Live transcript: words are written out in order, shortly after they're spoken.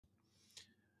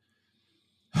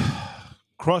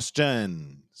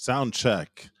Cross-gen sound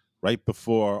check right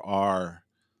before our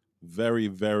very,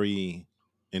 very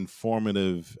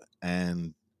informative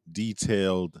and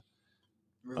detailed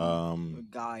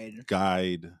Guide.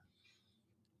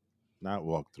 not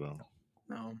walkthrough.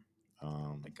 No,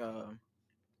 Um, like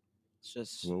it's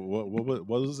just what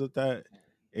was it that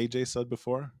AJ said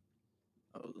before?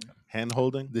 uh, Hand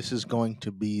holding. This is going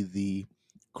to be the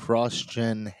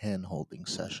cross-gen hand-holding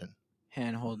session.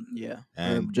 handhold. Yeah,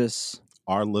 And or just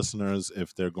our listeners,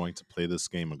 if they're going to play this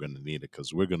game, are going to need it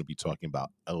because we're going to be talking about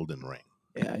Elden Ring.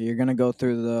 yeah. You're gonna go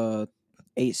through the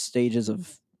 8 stages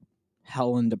of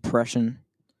hell and depression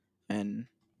and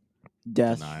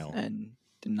death Denial. and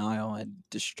denial and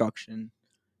destruction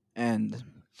and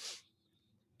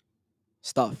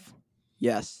stuff.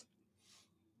 Yes.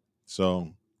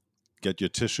 So get your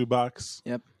tissue box.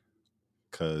 Yep.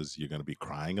 Because you're going to be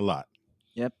crying a lot.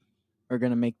 Yep. We're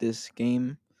gonna make this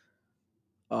game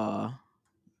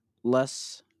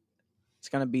less. It's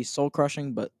gonna be soul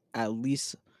crushing, but at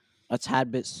least a tad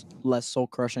bit less soul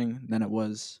crushing than it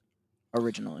was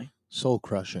originally. Soul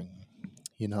crushing.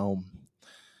 You know,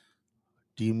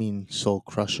 do you mean soul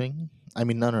crushing? I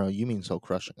mean, no. You mean soul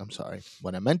crushing. I'm sorry.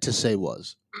 What I meant to say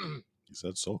was, He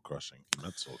said soul crushing. He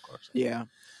meant soul crushing. Yeah.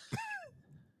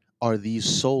 are these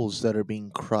souls that are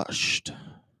being crushed,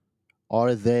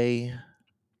 are they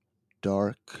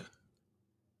dark?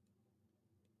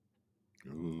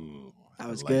 Ooh, That I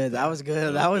was like good. That was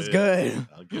good. That was good.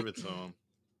 I'll give it to him.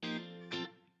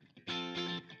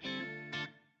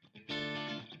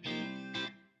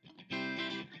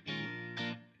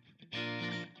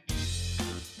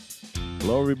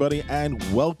 Hello, everybody, and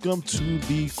welcome to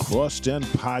the CrossGen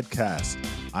Podcast.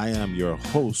 I am your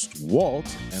host, Walt,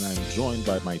 and I'm joined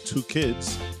by my two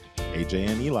kids, AJ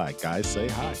and Eli. Guys, say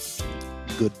hi.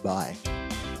 Goodbye.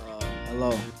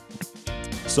 Hello.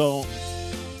 So,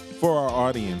 for our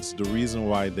audience, the reason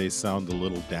why they sound a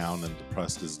little down and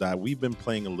depressed is that we've been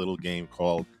playing a little game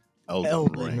called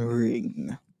Elden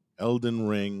Ring. Elden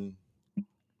Ring,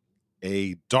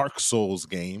 a Dark Souls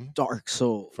game Dark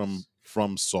Souls.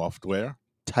 from Software.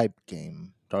 Type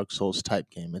game. Dark Souls type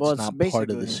game. It's Well, it's not part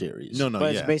of the basically- series. No,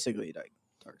 but yeah. it's basically like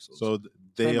Dark Souls. So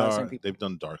Made by the same people. they've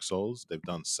done Dark Souls, they've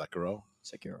done Sekiro,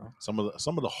 Sekiro. some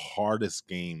of the hardest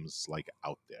games like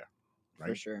out there, For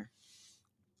right? sure.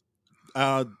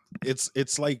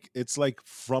 It's like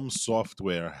From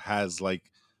Software has like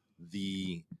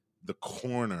the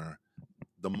corner,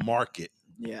 the market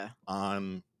Yeah.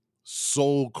 on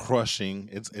soul crushing.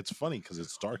 It's funny because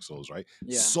it's Dark Souls, right?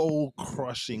 Yeah. Soul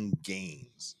crushing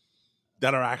games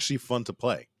that are actually fun to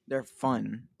play, They're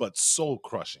fun, but soul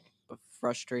crushing, but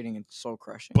frustrating and soul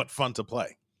crushing. but fun to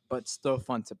play, But still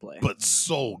fun to play. but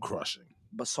soul crushing.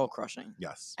 But soul crushing.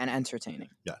 Yes, And entertaining.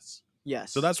 yes.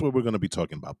 Yes. So that's what we're going to be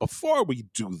talking about. Before we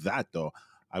do that, though,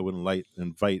 I would like to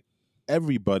invite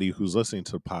everybody who's listening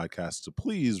to the podcast to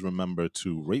please remember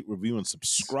to rate, review, and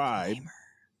subscribe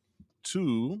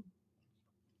to.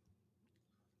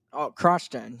 Oh,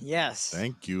 CrossGen. Yes.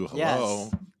 Thank you. Hello. Yes.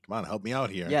 Come on, help me out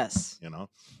here. Yes. You know,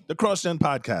 the CrossGen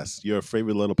Podcast, your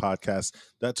favorite little podcast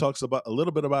that talks about a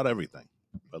little bit about everything.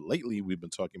 But lately, we've been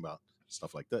talking about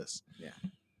stuff like this. Yeah.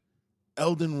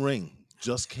 Elden Ring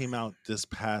just came out this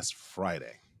past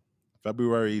Friday,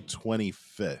 February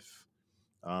 25th.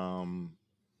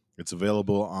 It's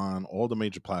available on all the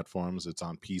major platforms. It's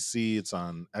on PC, it's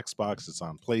on Xbox, it's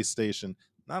on PlayStation,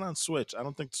 not on Switch. I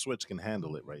don't think the Switch can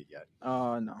handle it right yet.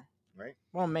 No. Right?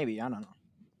 Well, maybe. I don't know.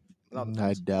 That I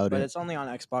depends. doubt But it. it's only on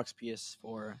Xbox,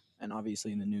 PS4, and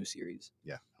obviously in the new series.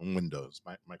 Yeah, on Windows,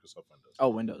 Microsoft Windows. Oh,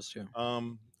 Windows too.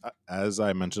 As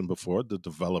I mentioned before, the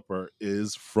developer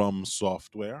is From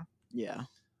Software, Yeah.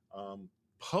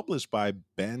 published by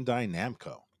Bandai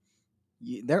Namco.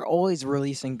 They're always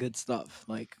releasing good stuff.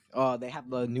 Like, they have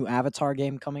the new Avatar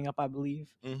game coming up, I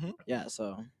believe. Mm-hmm. Yeah.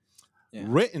 So. Yeah.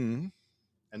 Written,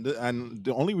 and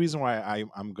the only reason why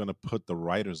I'm going to put the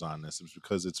writers on this is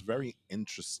because it's very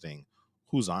interesting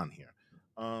who's on here.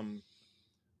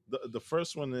 The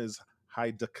first one is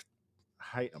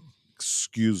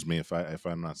excuse me if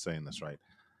I'm not saying this right.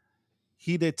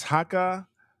 Hidetaka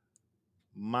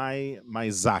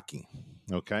Maizaki,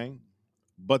 okay?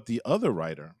 But the other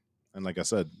writer, and like I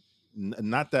said,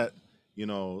 not that,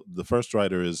 the first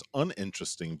writer is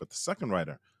uninteresting, but the second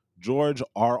writer, George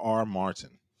R.R.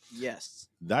 Martin. Yes.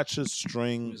 That should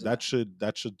string Who's that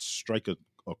should strike a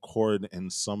chord in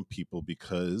some people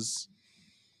because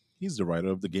he's the writer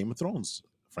of the Game of Thrones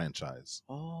franchise.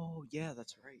 Oh yeah,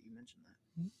 that's right. You mentioned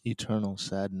that. Eternal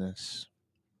sadness.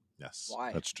 Yes,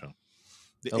 Why? that's true.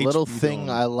 A little thing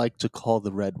I like to call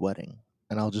the Red Wedding,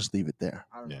 and I'll just leave it there.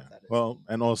 I don't know Yeah. what that is. Well,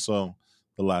 and also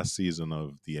the last season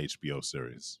of the HBO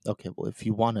series. Okay, well, if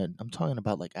you want to, I'm talking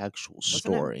about like actual it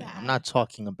story. I'm not bad?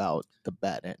 talking about the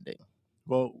bad ending.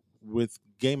 Well, with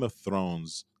Game of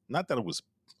Thrones, not that it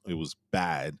was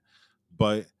bad,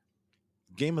 but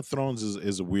Game of Thrones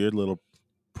is a weird little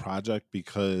project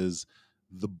because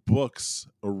the books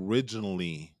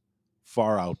originally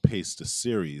far outpaced the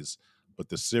series, but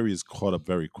the series caught up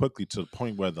very quickly to the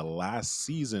point where the last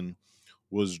season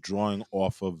was drawing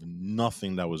off of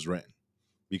nothing that was written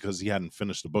because he hadn't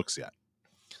finished the books yet.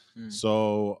 Mm.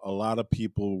 So a lot of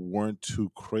people weren't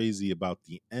too crazy about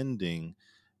the ending,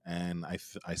 and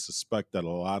I suspect that a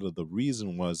lot of the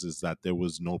reason is that there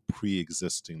was no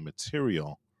pre-existing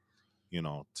material,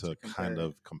 to kind compare it.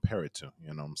 of compare it to.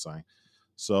 You know what I'm saying?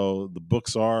 So the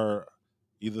books are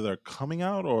either they're coming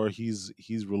out or he's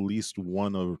released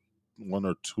one or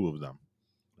two of them,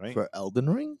 right? For Elden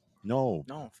Ring? No,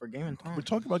 No, for Game of we're Thrones.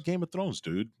 talking about Game of Thrones,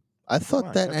 dude. I Come thought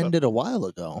on, that catch up. ended a while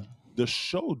ago. The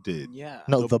show did. Yeah.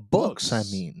 No, The the books, I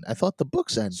books. mean. I thought the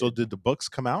books ended. So did the books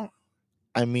come out?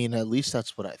 I mean, at least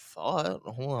that's what I thought.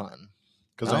 Hold on.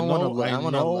 Because I I want to. know, I I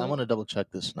know, want to double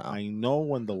check this now. I know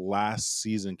when the last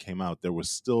season came out, there was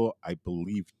still, I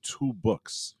believe, 2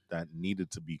 books that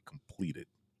needed to be completed.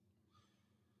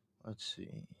 Let's see.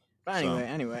 But So,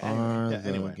 anyway. Are Yeah, the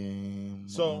anyway. game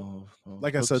So, of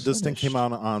like I said, books this thing came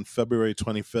finished? out on February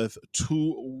 25th.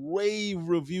 2 rave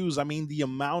reviews. I mean, the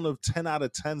amount of 10 out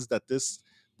of 10s that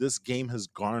this game has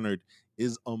garnered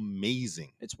is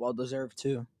amazing. It's well deserved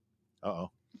too.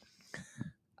 Uh-oh.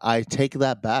 I take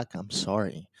that back. I'm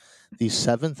sorry. The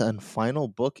 7th and final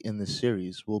book in the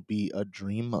series will be A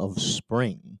Dream of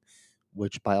Spring,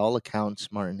 which by all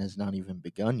accounts Martin has not even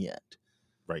begun yet.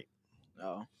 Right.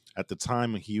 Oh. At the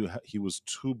time, he was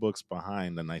 2 books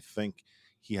behind, and I think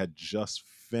he had just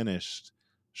finished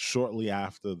shortly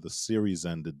after the series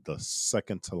ended the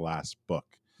second to last book,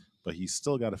 but he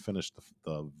still got to finish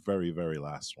the very very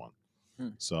last one. Hmm.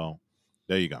 So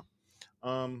there you go.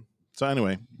 So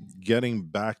anyway, getting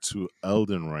back to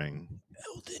Elden Ring,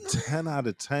 10 out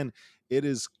of 10. It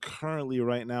is currently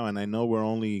right now, and I know we're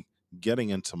only getting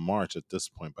into March at this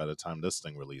point by the time this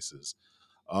thing releases.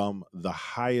 The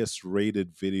highest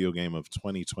rated video game of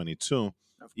 2022. Of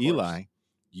course. Eli,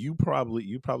 you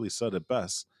probably said it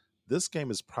best. This game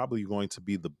is probably going to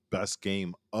be the best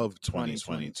game of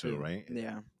 2022, right?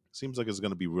 Yeah. Seems like it's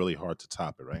going to be really hard to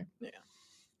top it, right? Yeah.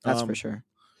 That's for Um, sure.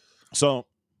 So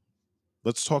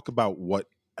let's talk about what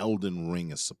Elden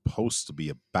Ring is supposed to be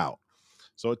about.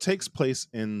 So it takes place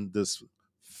in this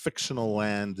fictional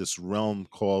land, this realm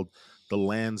called the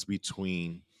Lands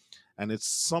Between, and it's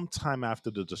sometime after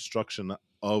the destruction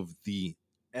of the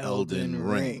Elden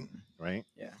Ring, right?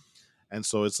 Yeah. And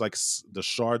so it's like the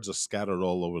shards are scattered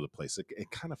all over the place.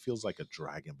 It kind of feels like a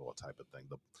Dragon Ball type of thing.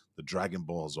 The Dragon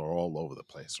Balls are all over the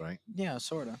place, right? Yeah,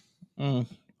 sort of.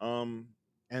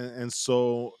 And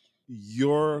so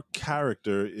your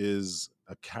character is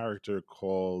a character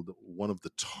called one of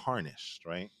the Tarnished,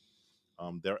 right?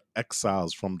 They're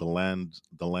exiles from the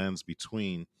lands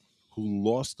between, who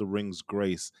lost the ring's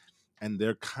grace, and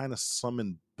they're kind of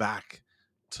summoned back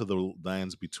to the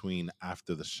lands between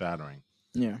after the shattering.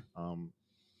 Yeah.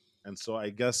 And so I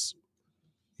guess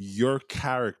your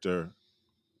character,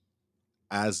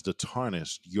 as the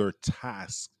Tarnished, your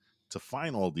task to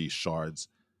find all these shards,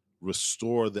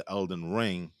 restore the Elden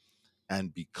Ring,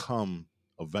 and become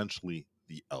eventually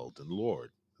the Elden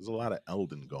Lord. There's a lot of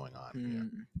Elden going on here,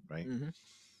 right?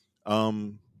 Mm-hmm.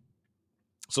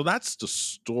 So that's the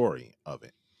story of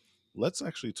it. Let's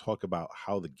actually talk about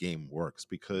how the game works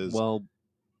because Well,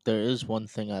 there is one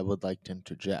thing I would like to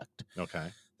interject. okay,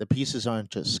 The pieces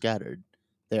aren't just scattered,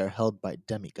 they are held by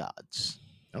demigods.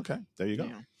 there you go.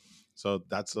 Yeah. So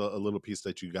that's a little piece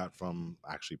that you got from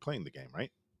actually playing the game,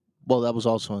 right? Well, that was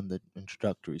also in the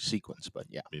introductory sequence, but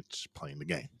yeah. It's playing the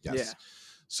game. Yes. Yeah.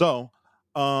 So,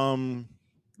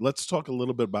 let's talk a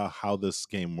little bit about how this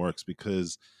game works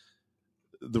because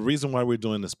the reason why we're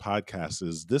doing this podcast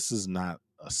is this is not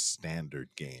a standard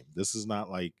game. This is not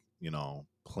like,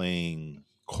 playing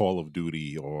Call of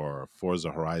Duty or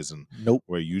Forza Horizon Nope.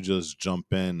 where you just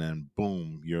jump in and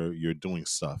boom, you're doing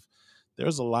stuff.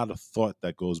 There's a lot of thought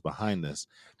that goes behind this.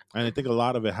 And I think a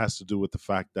lot of it has to do with the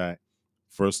fact that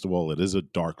first of all, it is a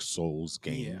Dark Souls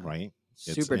game, Yeah. right?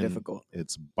 Super difficult.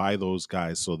 It's by those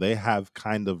guys. So they have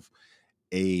kind of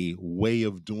a way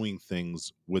of doing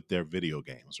things with their video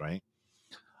games, right?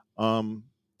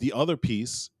 The other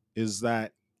piece is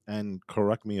that, and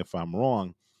correct me if I'm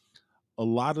wrong, a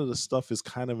lot of the stuff is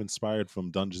kind of inspired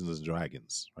from Dungeons and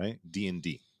Dragons, right?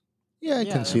 D&D. Yeah, I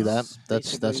Yeah, can see that. that's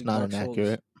That's basically not Dark Souls.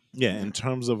 inaccurate. Yeah, Yeah. in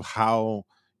terms of how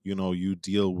you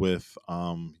deal with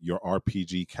your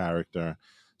RPG character.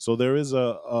 So there is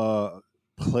a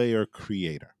player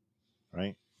creator,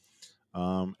 right?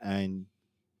 And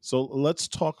so let's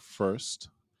talk first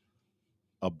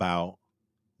about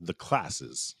the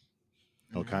classes,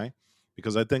 okay?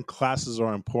 Because I think classes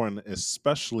are important,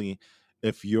 especially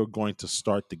if you're going to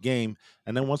start the game.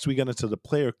 And then once we get into the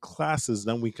player classes,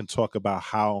 then we can talk about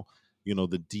how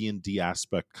the D&D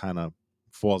aspect kind of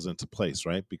falls into place,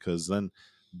 right? Because then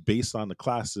based on the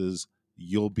classes,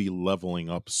 you'll be leveling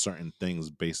up certain things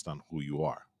based on who you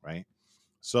are, right?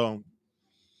 So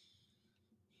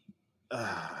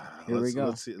Here we go.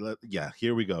 let's see. Yeah,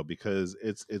 here we go, because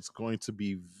it's going to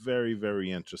be very,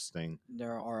 very interesting.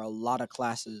 There are a lot of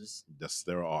classes Yes,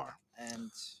 there are.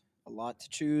 and a lot to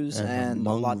choose And and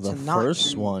a lot among the to not first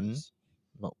choose. one,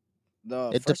 well, The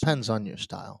it first one, depends on your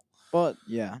style. but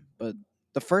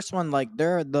the first one, like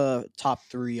they're the top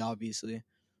three, obviously.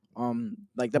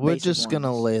 Like the We're basic just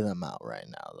gonna ones. lay them out right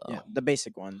now, though. Yeah, the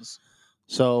basic ones.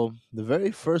 So the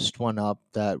very first one up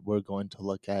that we're going to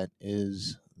look at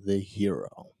is the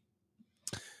hero.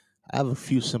 I have a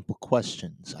few simple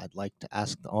questions I'd like to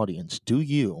ask the audience. Do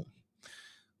you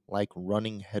like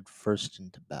running headfirst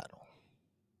into battle?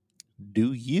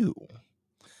 Do you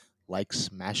like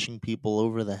smashing people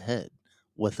over the head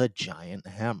with a giant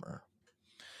hammer?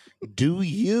 Do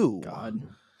you God.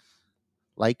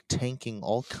 like tanking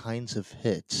all kinds of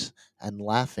hits and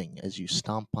laughing as you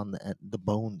stomp on the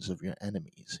bones of your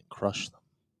enemies and crush them?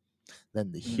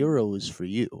 Then the hero is for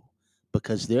you,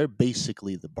 because they're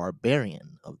basically the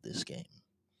barbarian of this game.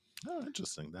 Oh,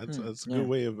 interesting. That's a good Yeah.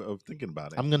 way of thinking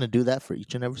about it. I'm going to do that for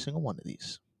each and every single one of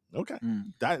these. Okay.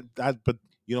 Mm. But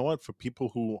you know what? For people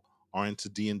who are into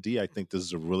D&D, I think this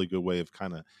is a really good way of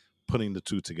kind of putting the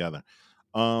two together.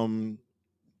 Um,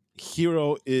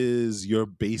 hero is your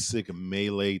basic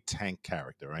melee tank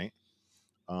character, right?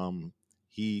 Um,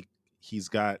 he he's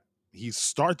got he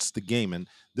starts the game, and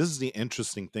this is the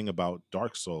interesting thing about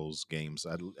Dark Souls games,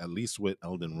 at least with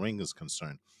Elden Ring is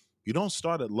concerned. You don't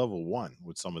start at level 1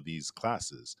 with some of these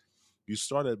classes. You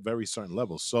start at very certain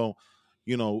levels. So,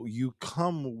 you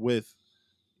come with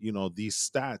these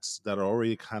stats that are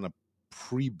already kind of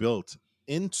pre-built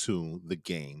into the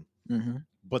game. Mm-hmm.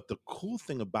 But the cool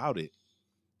thing about it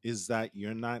is that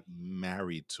you're not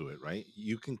married to it, right?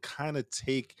 You can kind of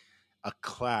take a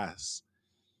class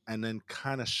and then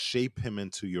kind of shape him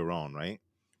into your own, right?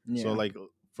 So, Yeah. like,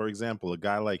 for example, a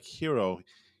guy like Hero,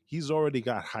 he's already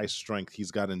got high strength,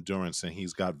 he's got endurance, and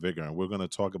he's got vigor. And we're going to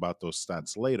talk about those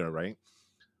stats later, right?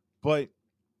 But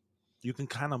you can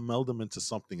kind of meld him into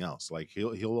something else. Like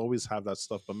he'll always have that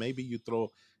stuff, but maybe you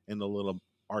throw in a little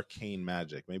arcane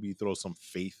magic. Maybe you throw some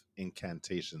faith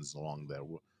incantations along there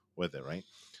with it, right?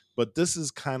 But this is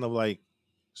kind of like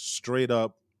straight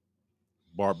up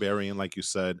barbarian, like you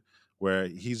said, where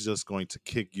he's just going to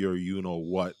kick your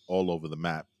what all over the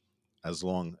map, as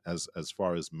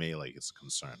far as melee is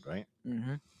concerned, right?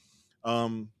 Mm-hmm.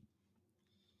 Um,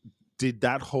 did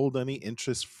that hold any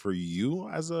interest for you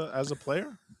as a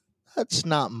player? That's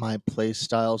not my play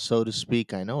style, so to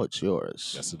speak. I know it's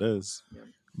yours. Yes, it is.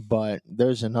 But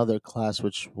there's another class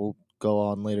which we'll go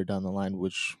on later down the line,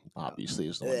 which obviously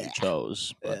is the one you Ugh.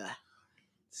 chose. But Ugh.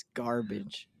 It's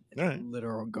garbage. It's All right.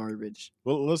 literal garbage.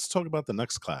 Well, let's talk about the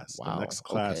next class. The wow, next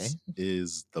okay. class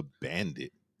is the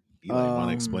bandit. Eli, you want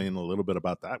to explain a little bit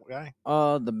about that guy?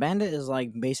 The bandit is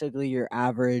like basically your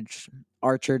average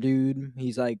archer dude.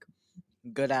 He's like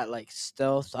good at like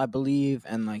stealth, I believe,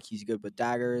 and like he's good with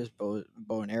daggers, bow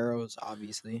and arrows,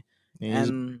 obviously. He's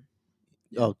And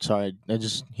oh, sorry.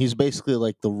 He's basically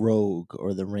like the rogue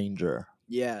or the ranger.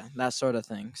 yeah, that sort of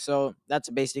thing. So that's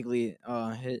basically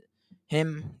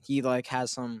him. He like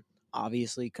has some,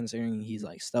 obviously, considering he's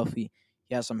like stealthy,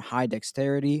 he has some high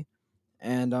dexterity,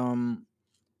 and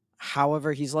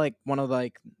however, he's like one of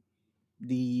like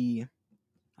the,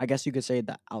 I guess you could say,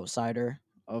 the outsider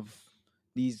of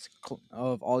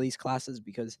of all these classes,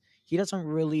 because he doesn't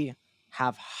really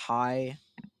have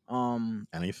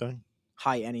Anything?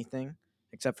 high anything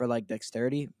except for like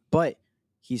dexterity, but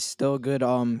he's still good.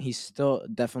 He's still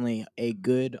definitely a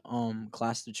good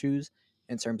class to choose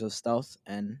in terms of stealth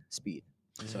and speed.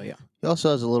 So yeah, He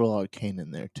also has a little arcane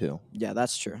in there too. yeah,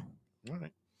 that's true. All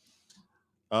right.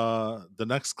 The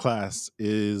next class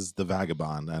is the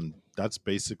vagabond, and that's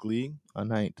basically A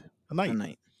knight. a knight. A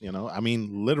knight. I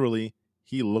mean, literally,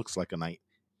 he looks like a knight.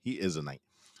 He is a knight.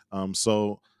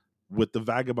 So with the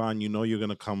vagabond, you're going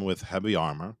to come with heavy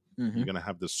armor. Mm-hmm. You're going to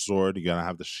have the sword. You're going to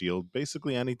have the shield.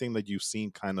 Basically, anything that you've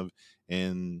seen kind of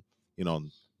in,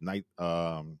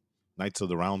 Knights of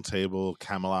the Round Table,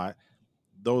 Camelot.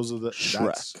 those are that's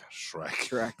Shrek.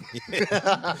 Shrek.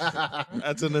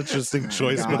 That's an interesting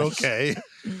choice, but Gosh. okay.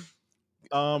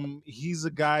 He's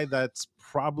a guy that's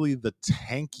probably the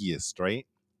tankiest, right?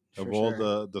 For Of all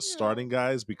sure. the starting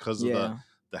guys because of Yeah.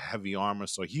 the heavy armor.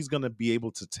 So he's gonna be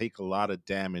able to take a lot of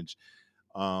damage.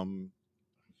 Um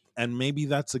and maybe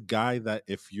that's a guy that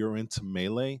if you're into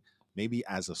melee, maybe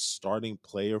as a starting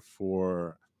player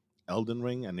for Elden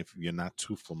Ring, and if you're not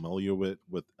too familiar with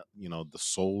the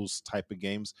Souls type of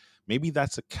games, maybe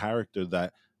that's a character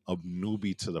that a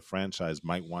newbie to the franchise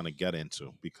might want to get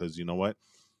into, because you know what,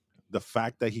 the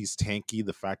fact that he's tanky,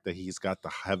 the fact that he's got the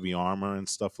heavy armor and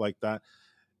stuff like that,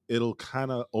 it'll kind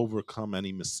of overcome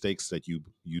any mistakes that you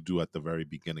do at the very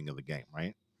beginning of the game,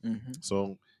 right? Mm-hmm.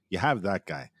 So you have that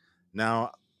guy.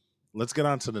 Now let's get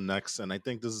on to the next, and I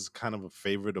think this is kind of a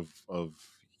favorite of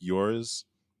yours.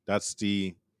 That's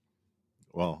the,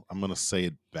 well, I'm gonna say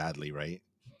it badly, right?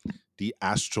 The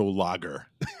astrologer,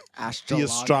 the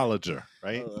astrologer,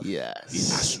 right? Ugh. Yes. The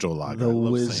astrologer. The I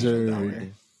love saying it that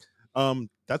wizard. way.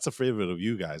 That's a favorite of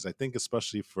you guys, I think,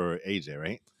 especially for AJ,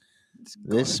 right? It's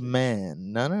This garbage.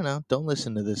 man. No. Don't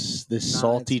listen to this Nah,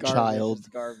 salty it's garbage. child. It's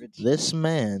garbage. This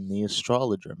man, the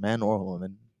astrologer, man or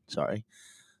woman, sorry.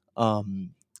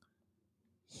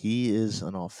 He is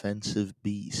an offensive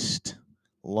beast.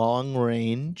 Long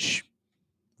range,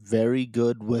 very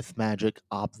good with magic,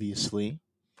 obviously.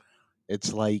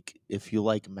 It's like if you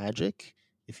like magic,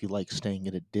 if you like staying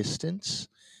at a distance,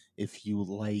 if you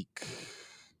like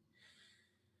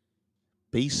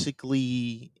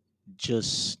basically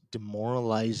just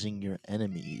demoralizing your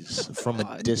enemies from a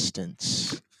God.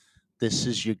 distance, this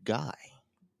is your guy.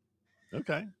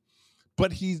 Okay.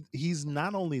 But he's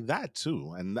not only that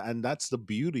too, and that's the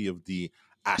beauty of the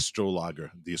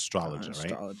astrologer, the astrologer,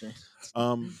 right? Astrology.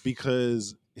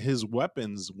 Because his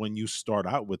weapons, when you start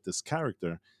out with this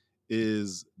character,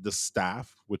 is the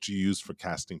staff, which you use for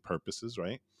casting purposes,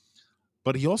 right?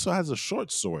 But he also has a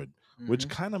short sword, which Mhm.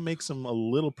 kind of makes him a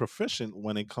little proficient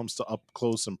when it comes to up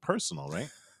close and personal, right?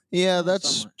 Yeah, Yeah, that's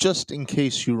somewhat. just in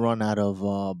case you run out of,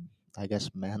 I guess,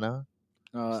 mana.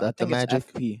 Is I that the think it's magic?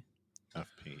 FP.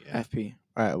 FP, yeah. FP.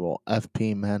 All right, well,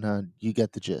 FP mana, you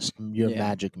get the gist. Your Yeah.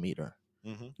 magic meter.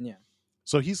 hmm Yeah.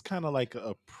 So he's kind of like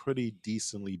a pretty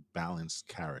decently balanced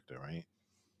character, right?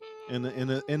 In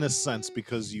a sense,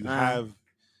 because you Ah. have,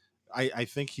 I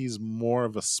think he's more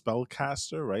of a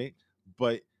spellcaster, right?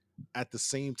 But at the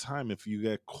same time, if you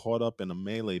get caught up in a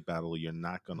melee battle, you're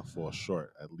not gonna fall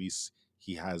short. At least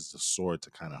he has the sword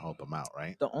to kind of help him out,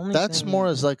 right? The only That's thing. more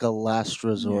as like a last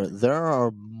resort. Yeah. There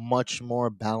are much more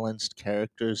balanced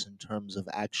characters in terms of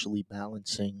actually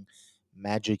balancing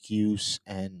magic use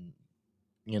and,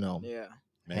 you know, Yeah.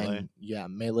 Melee.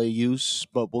 melee use,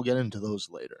 but we'll get into those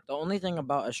later. The only thing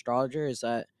about astrologer is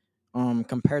that,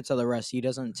 compared to the rest, he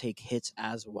doesn't take hits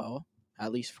as well.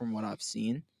 At least from what I've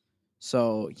seen.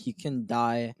 So he can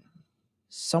die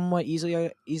somewhat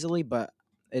easily, but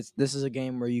this is a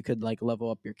game where you could like level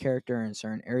up your character in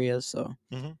certain areas, so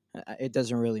Mhm. it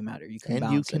doesn't really matter. You can And you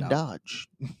balance it can out. dodge.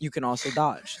 You can also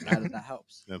dodge. That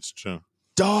helps. That's true.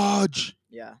 Dodge!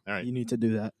 Yeah, All right. you need to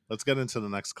do that. Let's get into the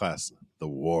next class, the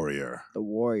warrior. The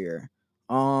warrior.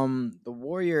 The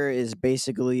warrior is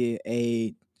basically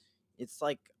it's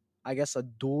like, I guess, a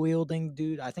dual wielding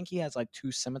dude. I think he has like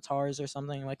 2 scimitars or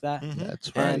something like that. Mhm.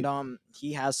 That's right. And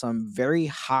he has some very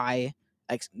high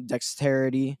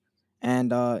dexterity,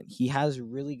 and he has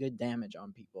really good damage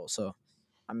on people. So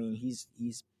I mean, he's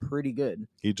pretty good.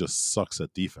 He just sucks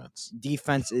at defense.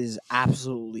 Defense is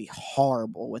absolutely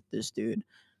horrible with this dude,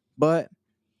 but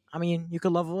I mean, you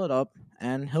could level it up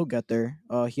and he'll get there.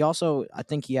 He also, I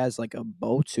think he has like a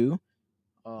bow too.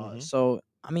 Mhm. So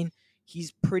I mean,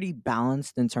 he's pretty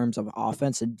balanced in terms of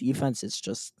offense and defense. It's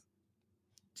just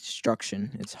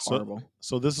destruction. It's horrible.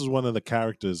 So this is one of the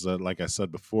characters that, like I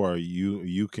said before,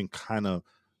 you can kind of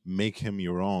make him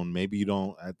your own. Maybe you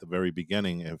don't at the very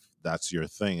beginning if that's your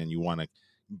thing, and you want to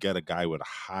get a guy with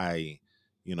a high,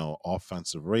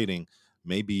 offensive rating.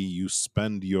 Maybe you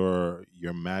spend your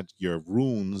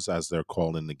runes, as they're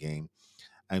called in the game,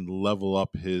 and level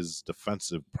up his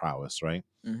defensive prowess, right?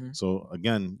 Mm-hmm. So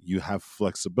again, you have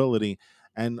flexibility,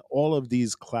 and all of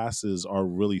these classes are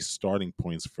really starting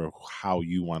points for how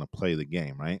you want to play the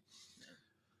game, right?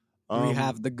 We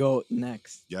have the goat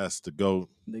next. Yes, the goat,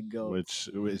 The goat. which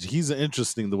he's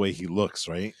interesting the way he looks,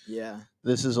 right? Yeah.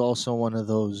 This is also one of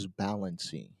those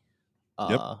balancing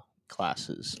Yep.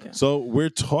 classes. Yeah. So we're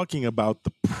talking about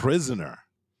the prisoner.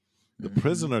 The Mhm.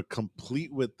 prisoner,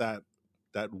 complete with that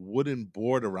that wooden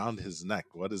board around his neck.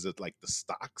 What is it, like the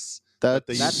stocks that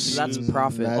they That's used to That's use?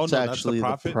 Prophet. Oh That's no, that's the actually the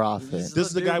Prophet. prophet. He's This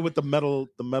is the guy dude- with the metal,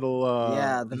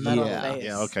 yeah, the metal Yeah. face.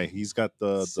 yeah. Okay, he's got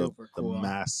the Super cool.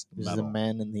 mass He's the metal.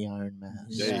 man in the iron mask.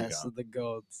 There you Yes, go. the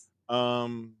goats.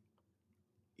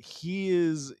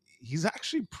 He's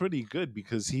actually pretty good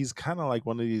because he's kind of like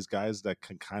one of these guys that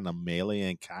can kind of melee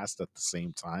and cast at the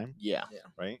same time, Yeah.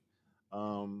 right?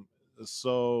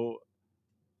 So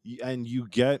and you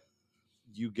get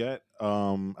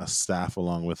a staff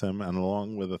along with him, and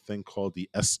along with a thing called the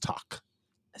Estok,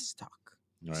 Stock.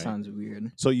 right? Sounds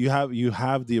weird. So you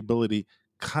have the ability,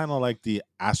 kind of like the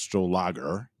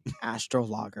astrologer,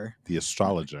 Astrologer. the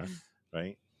astrologer,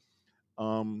 right?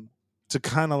 To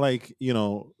kind of like,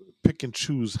 pick and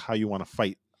choose how you want to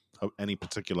fight any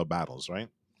particular battles, right?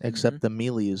 Except the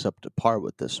melee is up to par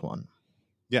with this one.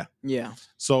 Yeah.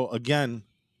 So again,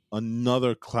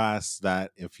 another class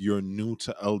that if you're new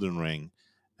to Elden Ring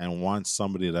and want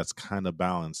somebody that's kind of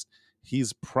balanced,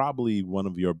 he's probably one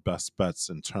of your best bets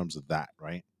in terms of that,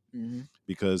 right? Mm-hmm.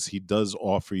 Because he does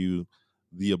offer you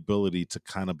the ability to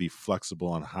kind of be flexible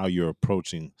on how you're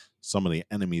approaching some of the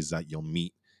enemies that you'll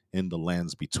meet in the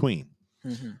lands between.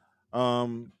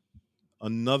 Mm-hmm.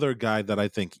 Another guy that I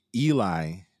think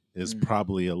Eli is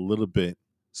probably a little bit.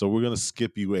 So we're gonna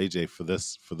skip you, AJ, for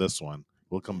this one.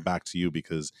 We'll come back to you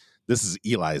because this is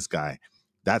Eli's guy.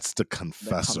 That's the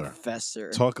Confessor. The Confessor.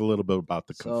 Talk a little bit about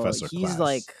the Confessor he's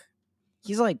class.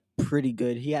 He's like pretty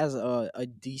good. He has a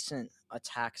decent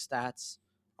attack stats.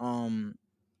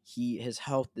 His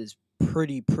health is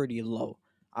pretty low,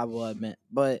 I will admit.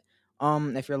 But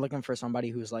if you're looking for somebody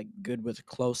who's like good with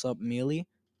close up melee,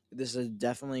 this is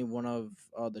definitely one of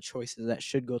the choices that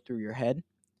should go through your head.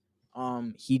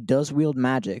 He does wield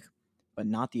magic, but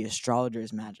not the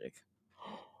astrologer's magic.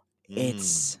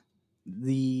 It's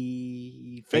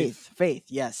the faith.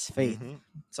 Yes, faith. Mhm.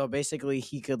 So basically,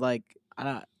 he could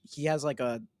he has like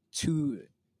a two,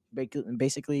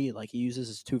 basically like he uses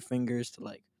his two fingers to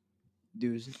like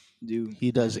do.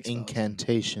 He does magic spells.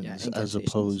 incantations, Yeah, as incantations.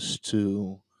 opposed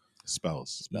to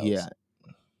Spells. yeah.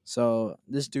 So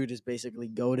this dude is basically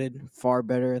goated, far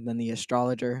better than the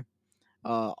astrologer,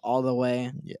 all the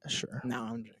way. Yeah, sure.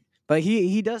 No, but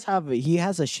he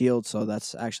has a shield, so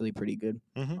that's actually pretty good.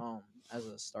 Mhm. As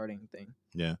a starting thing.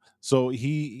 Yeah. So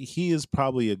he is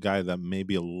probably a guy that may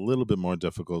be a little bit more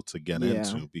difficult to get Yeah.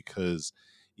 into because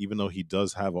even though he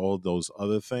does have all those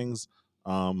other things,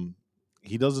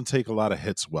 he doesn't take a lot of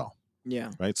hits well.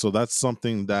 Yeah. Right. So that's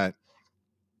something that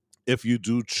if you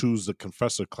do choose the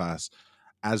Confessor class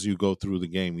as you go through the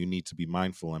game, you need to be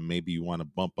mindful, and maybe you want to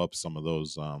bump up some of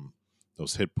those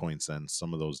hit points and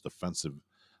some of those defensive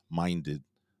minded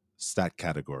stat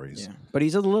categories. Yeah. But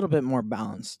he's a little bit more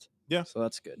balanced. Yeah. So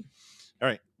that's good. All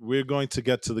right, we're going to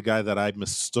get to the guy that I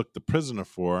mistook the prisoner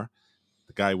for,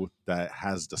 the guy that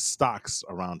has the stocks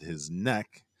around his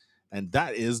neck, and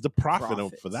that is the Prophet.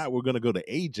 And for that, we're going to go to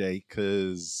AJ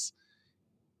because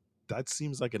that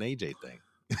seems like an AJ thing.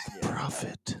 Yeah.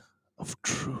 Prophet of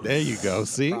truth. There you go.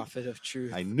 See? Prophet of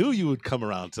truth. I knew you would come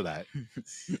around to that.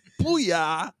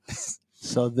 Booyah!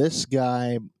 So this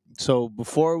guy, so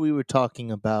before we were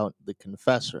talking about the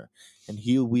Confessor, and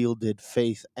he wielded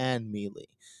faith and melee.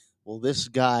 Well, this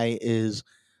guy is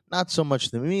not so much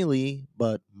the melee,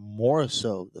 but more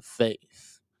so the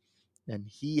faith. And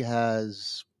he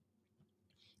has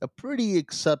a pretty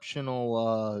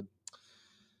exceptional,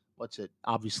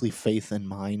 obviously faith and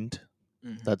mind.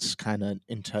 Mhm. That's kind of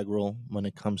integral when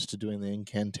it comes to doing the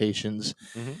incantations.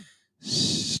 Mhm.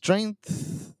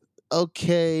 Strength,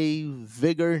 okay.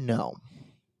 Vigor, no.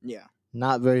 Yeah.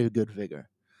 Not very good vigor.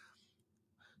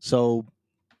 So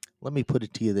let me put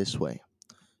it to you this way.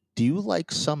 Do you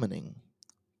like summoning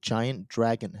giant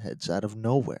dragon heads out of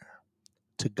nowhere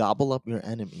to gobble up your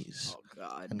enemies Oh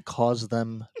God. and cause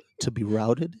them to be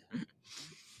routed?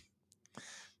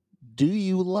 Do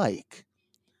you like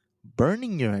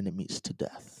burning your enemies to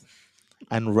death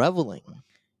and reveling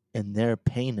in their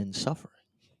pain and suffering?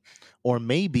 Or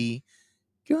maybe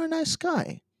you're a nice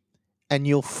guy and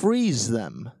you'll freeze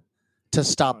them to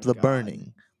stop Oh, the God.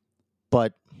 burning,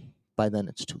 but by then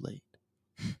it's too late.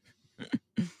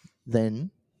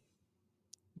 Then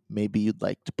maybe you'd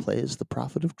like to play as the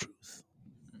Prophet of Truth.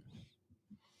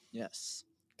 Yes.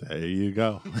 There you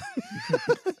go.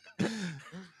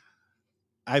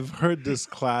 I've heard this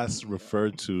class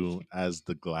referred to as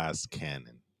the glass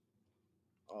cannon.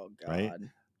 Oh God. Right?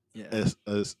 Yeah. As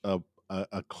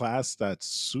a class that's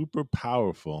super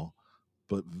powerful,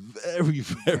 but very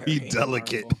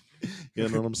delicate. powerful. You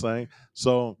know what I'm saying?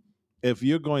 So if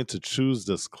you're going to choose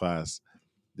this class,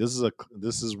 this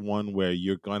is one where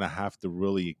you're going to have to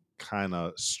really kind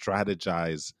of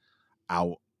strategize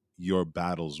out your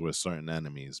battles with certain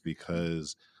enemies,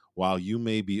 because while you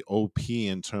may be OP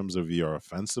in terms of your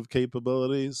offensive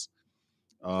capabilities,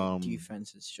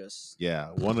 defense is just yeah,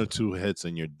 one or two hits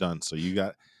and you're done. So you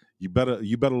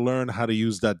better learn how to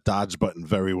use that dodge button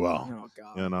very well. oh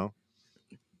god. You know.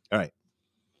 All right,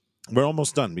 we're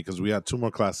almost done because we have two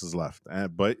more classes left,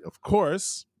 but of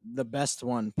course, The best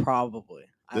one, probably,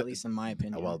 at Th- least in my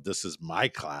opinion. well, this is my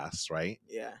class, right?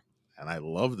 Yeah. And I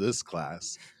love this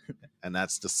class, and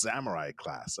that's the samurai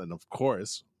class. And of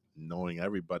course, knowing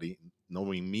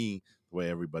me the way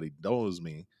everybody knows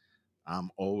me, I'm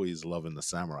always loving the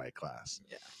samurai class.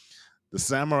 Yeah. The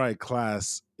samurai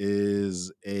class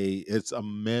is it's a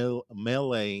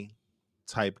melee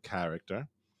type character,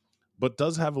 but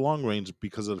does have long range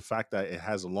because of the fact that it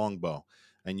has a longbow,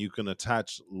 and you can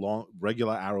attach long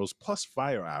regular arrows plus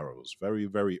fire arrows very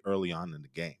very early on in the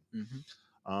game.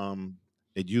 Um,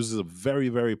 it uses a very,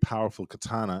 very powerful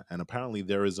katana, and apparently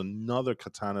there is another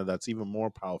katana that's even more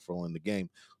powerful in the game.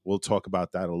 We'll talk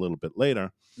about that a little bit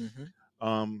later.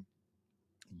 Um,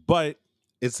 but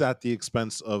it's at the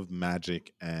expense of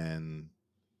magic and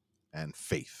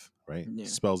faith, right? Yeah.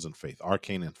 Spells and faith,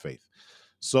 arcane and faith.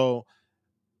 So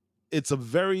it's a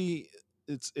very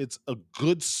it's a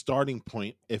good starting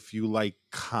point if you like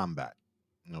combat.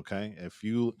 Okay, if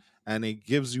you and it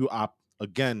gives you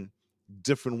again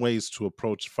different ways to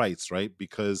approach fights, right?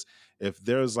 Because if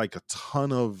there's like a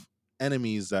ton of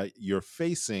enemies that you're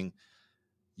facing,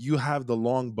 you have the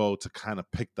longbow to kind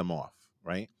of pick them off,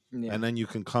 right? Yeah. And then you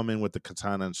can come in with the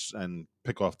katana and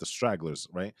pick off the stragglers,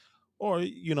 right? Or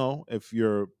if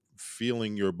you're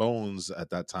feeling your bones at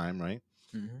that time, right?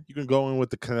 You can go in with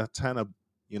the katana,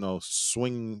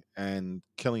 swinging and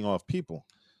killing off people.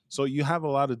 So you have a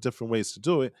lot of different ways to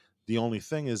do it. The only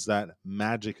thing is that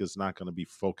magic is not going to be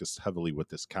focused heavily with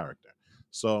this character.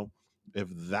 So if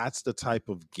that's the type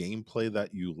of gameplay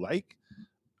that you like,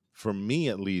 for me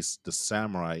at least, the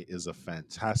samurai is a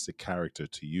fantastic character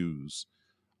to use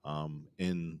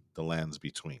in the lands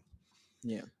between.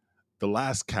 Yeah. The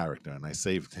last character, and I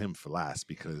saved him for last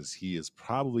because he is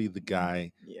probably the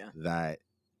guy that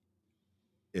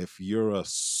if you're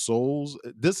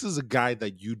this is a guy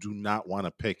that you do not want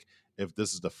to pick if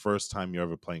this is the first time you're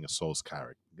ever playing a Souls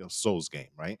game,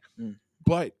 right?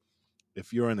 But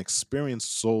if you're an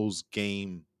experienced Souls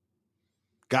game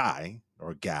guy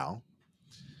or gal,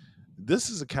 this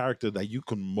is a character that you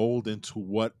can mold into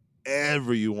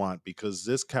whatever you want, because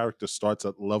this character starts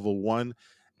at level 1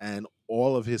 and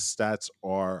all of his stats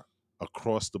are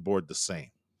across the board the same.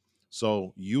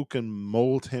 So you can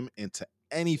mold him into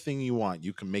anything you want.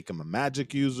 You can make him a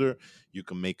magic user. You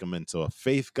can make him into a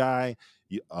faith guy,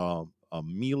 a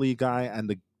melee guy. And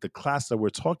the class that we're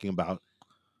talking about,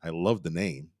 I love the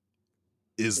name,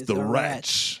 is It's the the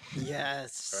Wretch.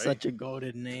 Yes, Right? such a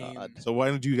goated name. So why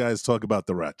don't you guys talk about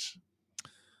the Wretch?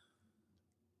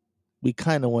 We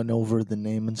kind of went over the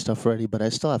name and stuff already, but I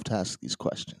still have to ask these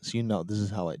questions. This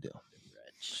is how I do.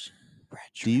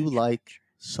 Wretch. Do you like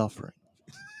suffering?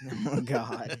 Oh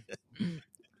God.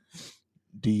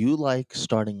 Do you like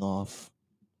starting off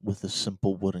with a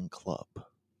simple wooden club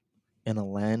in a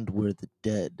land where the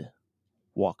dead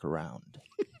walk around?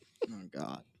 Oh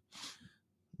God.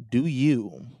 Do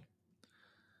you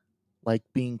like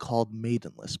being called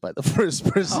maidenless by the first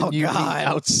person Oh, you meet God.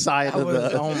 outside That of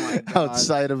was- the oh my God.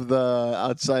 outside of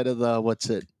the what's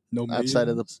it? No Outside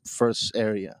of the maidens? first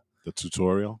area. The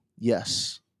tutorial?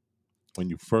 Yes. When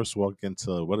you first walk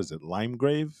into, what is it,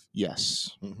 Limegrave?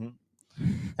 Yes. Mm-hmm.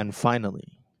 And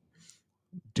finally,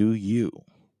 do you,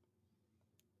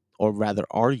 or rather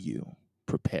are you,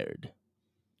 prepared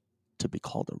to be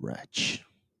called a wretch?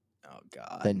 Oh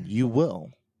God. Then you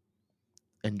will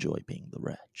enjoy being the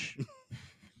wretch.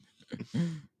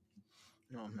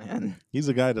 Oh man. He's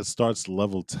a guy that starts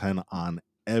level 10 on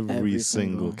every Every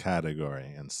single single.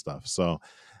 category and stuff. So,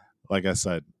 like I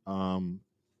said,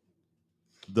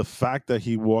 the fact that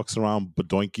he walks around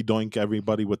badoinky doink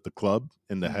everybody with the club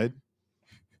in the head,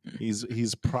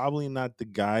 he's probably not the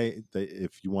guy that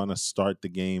if you want to start the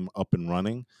game up and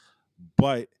running.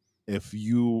 But if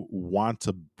you want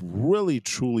to really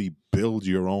truly build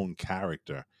your own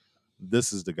character,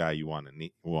 this is the guy you want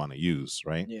to use,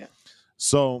 right? Yeah.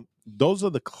 So those are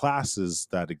the classes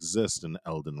that exist in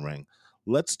Elden Ring.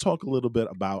 Let's talk a little bit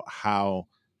about how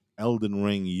Elden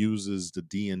Ring uses the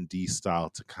D&D style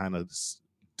to kind of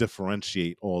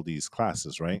differentiate all these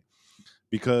classes, right?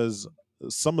 Because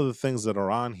some of the things that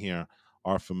are on here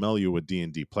are familiar with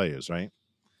D&D players, right?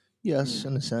 Yes,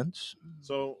 in a sense.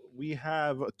 So we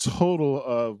have a total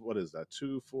of, what is that?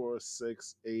 2, 4,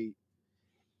 6, 8,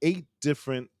 8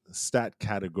 different stat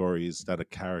categories that a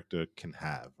character can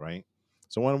have, right?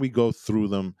 So why don't we go through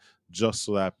them just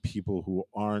so that people who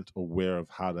aren't aware of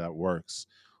how that works,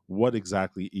 what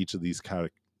exactly each of these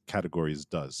categories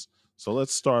does. So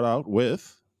let's start out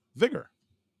with vigor.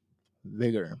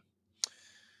 Vigor.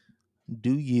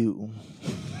 Do you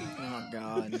Oh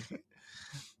God.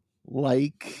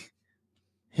 like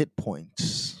hit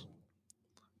points?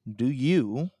 Do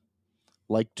you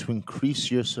like to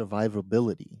increase your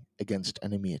survivability against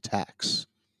enemy attacks?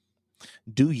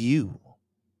 Do you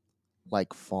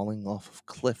like falling off of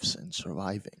cliffs and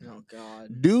surviving? Oh God.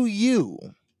 Do you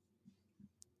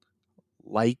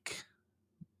like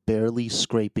barely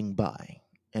scraping by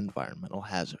environmental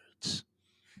hazards?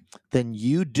 Then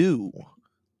you do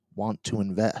want to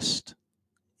invest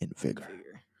in vigor.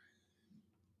 Vigor.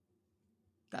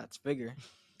 That's vigor.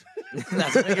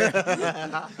 That's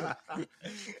vigor.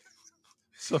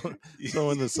 So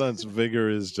in the sense, vigor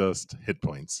is just hit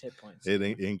points. Hit points. It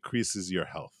increases your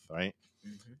health, right?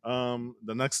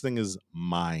 The next thing is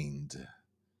mind.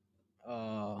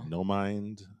 No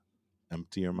mind,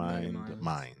 empty your mind,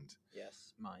 mind.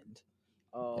 Yes, mind.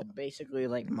 Basically,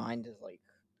 like mind is like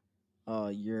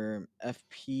your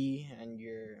FP and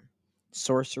your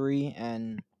sorcery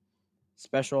and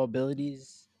special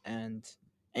abilities and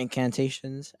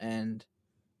incantations and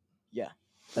yeah,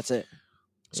 that's it.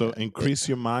 So Yeah, increase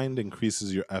your mind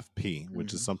increases your FP,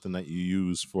 which is Mhm. something that you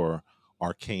use for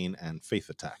arcane and faith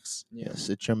attacks. Yes,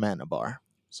 it's your mana bar.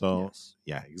 So Yes.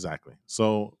 yeah, exactly.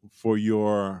 So for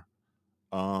your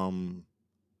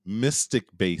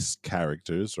mystic based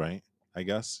characters, right? I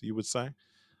guess you would say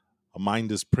a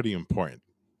mind is pretty important,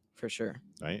 For sure.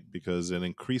 right? Because it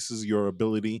increases your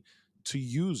ability to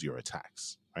use your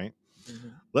attacks, right?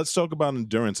 Mhm. Let's talk about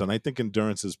endurance. And I think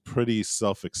endurance is pretty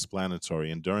self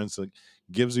explanatory. Endurance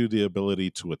gives you the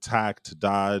ability to attack, to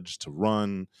dodge, to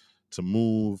run, to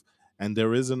move. And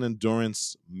there is an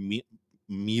endurance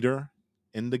meter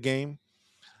in the game.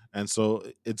 And so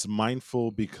it's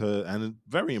mindful because, and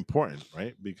very important,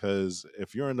 right? Because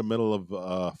if you're in the middle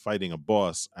of fighting a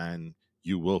boss, and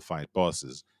you will fight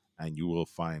bosses, and you will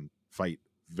fight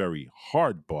very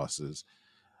hard bosses,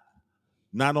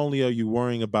 not only are you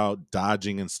worrying about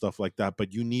dodging and stuff like that,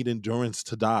 but you need endurance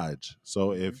to dodge.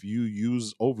 So if you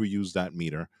overuse that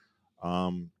meter,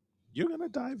 you're gonna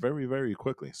die very, very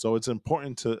quickly. So it's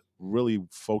important to really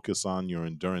focus on your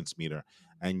endurance meter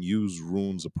and use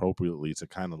runes appropriately to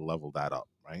kind of level that up,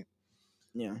 right?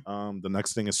 Yeah. The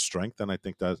next thing is strength, and I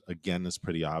think that again is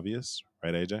pretty obvious,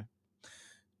 right, AJ?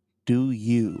 Do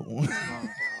you Oh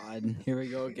God. Here we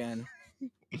go again.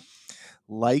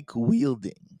 like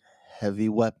wielding heavy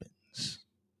weapons?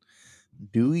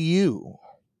 Do you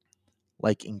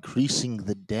like increasing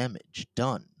the damage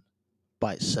done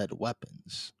by said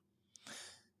weapons?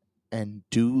 And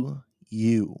do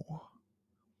you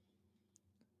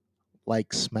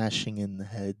like smashing in the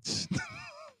heads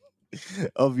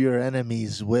of your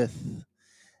enemies with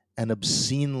an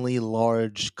obscenely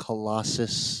large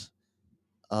colossus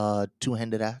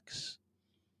two-handed axe?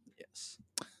 Yes.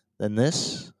 Then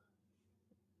this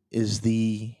is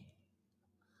the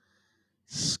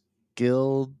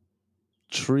skill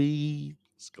tree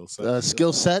Skill set.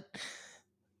 skill set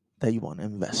that you want to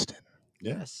invest in.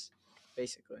 Yeah. Yes.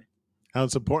 Basically. Now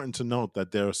it's important to note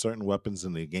that there are certain weapons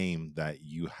in the game that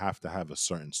you have to have a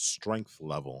certain strength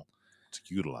level to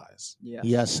utilize. Yes.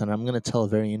 Yes, and I'm going to tell a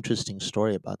very interesting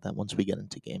story about that once we get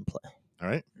into gameplay. All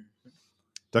right. Mhm.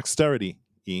 Dexterity,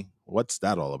 E. What's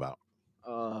that all about?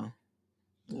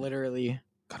 Literally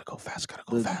Gotta go fast, gotta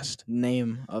go the fast.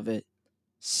 name of it,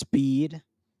 speed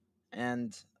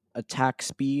and attack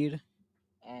speed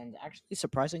and actually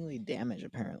surprisingly damage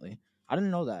apparently. I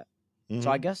didn't know that. So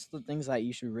I Mhm. guess the things that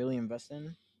you should really invest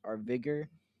in are vigor,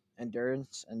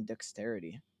 endurance, and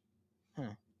dexterity.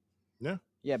 Huh. Yeah.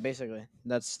 Yeah, basically.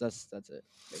 That's it.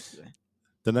 Basically.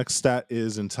 The next stat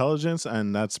is intelligence,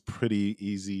 and that's pretty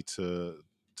easy to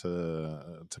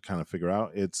kind of figure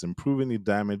out. It's improving the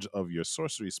damage of your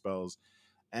sorcery spells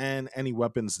and any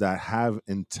weapons that have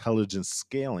intelligence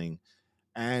scaling,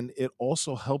 and it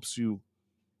also helps you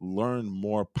learn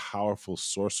more powerful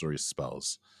sorcery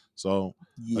spells. So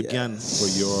again, for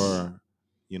Yes.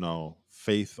 your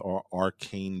faith or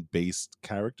arcane based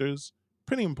characters,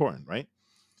 pretty important, right?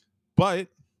 But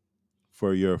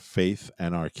for your faith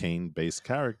and arcane based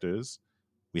characters,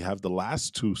 we have the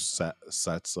last two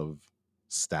sets of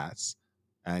stats,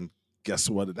 and guess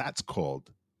what that's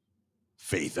called?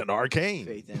 Faith and arcane.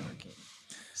 Faith and arcane.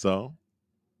 So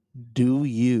Do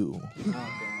you Oh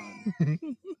god.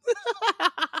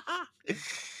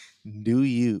 do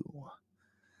you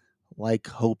like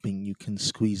hoping you can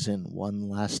squeeze in one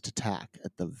last attack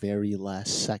at the very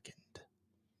last second?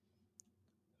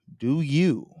 Do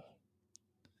you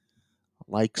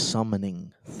like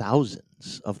summoning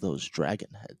thousands of those dragon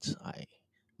heads I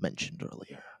mentioned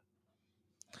earlier?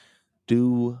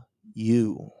 Do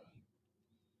you?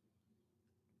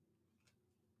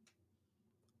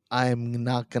 I'm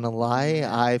not gonna lie,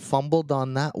 I fumbled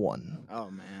on that one. Oh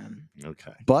man.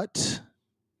 Okay. But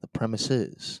the premise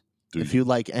is, Do if you? you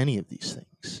like any of these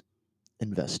things,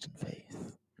 invest in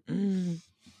faith.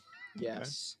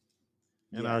 Yes.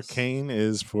 And Yes. arcane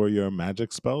is for your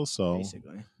magic spells, so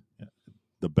Basically.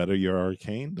 the better your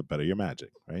arcane, the better your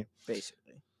magic, right?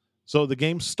 Basically. So the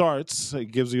game starts, it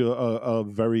gives you a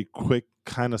very quick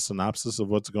kind of synopsis of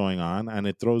what's going on, and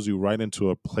it throws you right into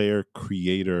a player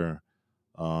creator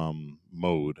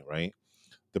mode, right?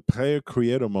 The player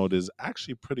creator mode is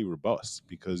actually pretty robust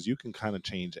because you can kind of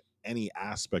change any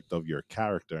aspect of your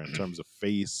character in terms of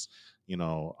face,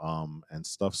 and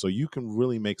stuff. So you can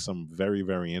really make some very,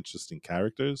 very interesting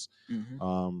characters.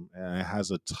 And it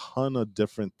has a ton of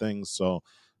different things. So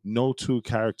no two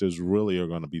characters really are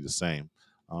going to be the same.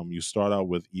 You start out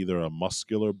with either a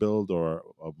muscular build or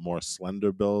a more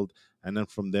slender build, and then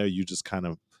from there you just kind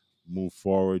of move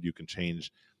forward. You can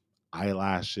change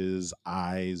eyelashes,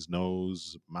 eyes,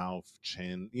 nose, mouth,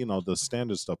 chin, the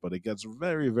standard stuff, but it gets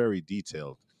very, very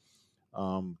detailed.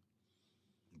 Um,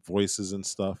 Voices and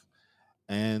stuff.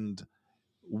 And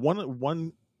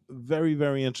one very,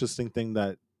 very interesting thing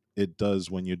that it does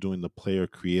when you're doing the player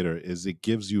creator is it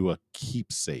gives you a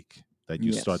keepsake that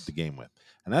you start Yes. the game with.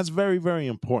 And that's very, very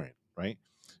important, right?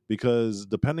 Because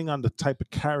depending on the type of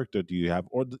character do you have,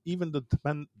 or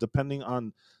depending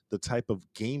on the type of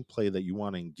gameplay that you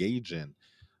want to engage in,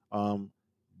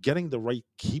 getting the right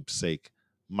keepsake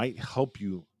might help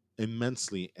you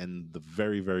immensely in the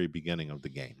very, very beginning of the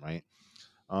game, right?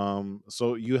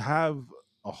 So you have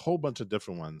a whole bunch of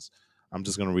different ones. I'm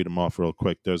just going to read them off real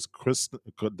quick. There's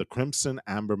the Crimson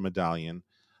Amber Medallion,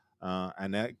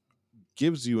 and that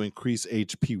gives you increased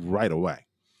HP right away.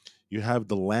 You have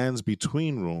the Lands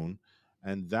Between rune,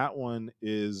 and that one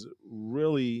is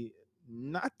really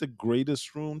not the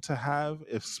greatest rune to have,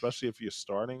 especially if you're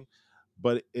starting,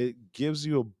 but it gives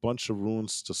you a bunch of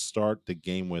runes to start the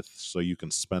game with so you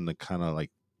can spend and kind of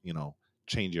like,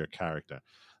 change your character.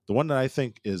 The one that I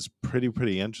think is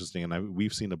pretty interesting, and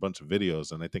we've seen a bunch of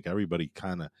videos, and I think everybody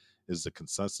kind of is the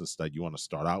consensus that you want to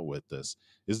start out with this,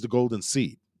 is the Golden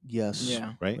Seed, Yes,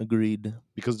 Yeah. right? agreed.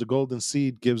 Because the Golden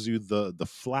Seed gives you the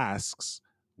flasks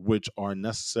which are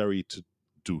necessary to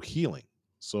do healing.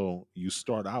 So you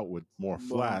start out with more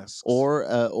flasks,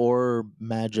 Or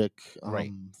magic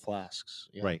Right. flasks.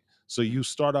 Yeah. right? So you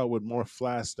start out with more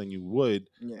flasks than you would,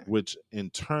 Yeah. which in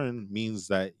turn means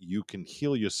that you can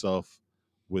heal yourself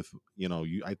with,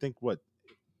 I think what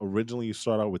originally you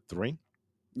start out with three,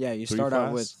 Yeah. You three start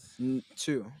out with flasks,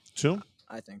 2, two,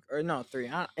 I think, or no, 3.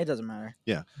 It doesn't matter.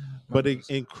 yeah, One but of it those.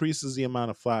 increases the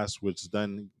amount of flasks, which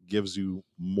then gives you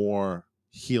more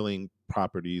healing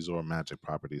properties or magic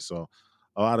properties. So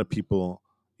a lot of people,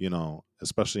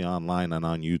 especially online and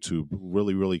on YouTube,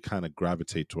 really, really kind of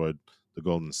gravitate toward the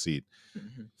Golden Seed.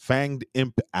 Mhm. Fanged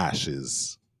Imp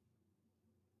Ashes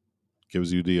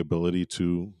gives you the ability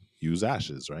to use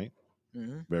ashes, right?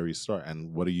 Mhm. Very start.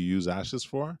 And what do you use ashes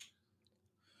for?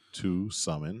 To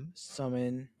summon.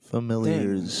 Summon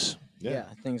Familiars. things.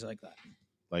 Yeah. Things like that.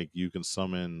 Like you can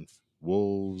summon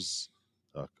wolves,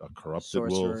 a corrupted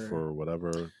wolf, Sorcerer. or whatever.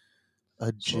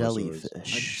 A Sorcerers. A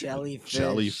jellyfish. jellyfish.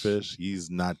 Jellyfish. He's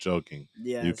not joking.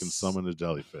 Yes. You can summon a It's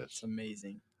jellyfish.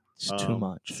 amazing. It's too Um,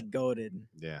 much. It's goaded.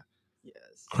 Yeah.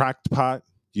 Yes. Cracked pot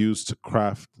used to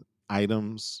craft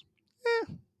items.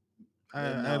 No,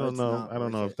 I don't it's know. not I don't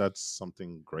worth know if it. that's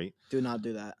something great. Do not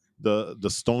do that. The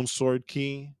stone sword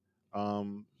key,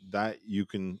 that you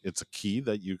can, it's a key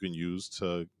that you can use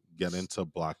to get into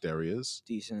blocked areas.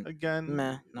 Decent. Again,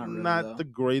 Meh, not really, not though. the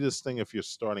greatest thing if you're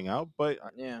starting out, but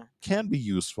Yeah. can be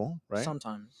useful, right?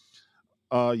 Sometimes.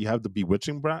 You have the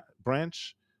bewitching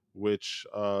branch, which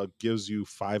gives you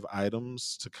 5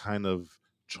 items to kind of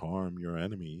charm your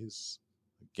enemies.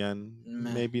 Again,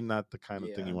 Meh. maybe not the kind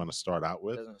of thing Yeah. you want to start out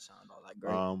with. Doesn't sound all that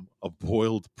great. A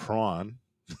boiled prawn.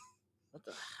 What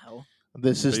the hell?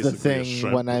 This is the Basically a thing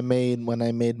shrimp. when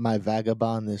I made my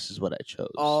vagabond, this is what I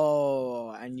chose. Oh,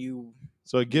 and you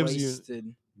So it gives you,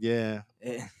 wasted yeah,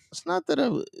 it. It's not that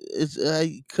it's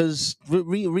because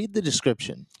read the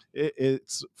description.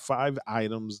 it's 5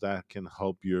 items that can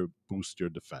help you boost your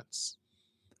defense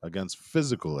against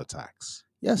physical attacks.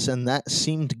 Yes, and that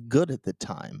seemed good at the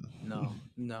time. No,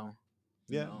 no.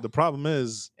 Yeah. No. The problem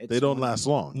is they It's don't one last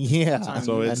long. Yeah, time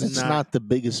So use. and it's not not the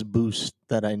biggest boost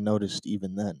that I noticed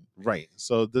even then. right.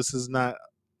 So this is not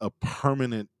a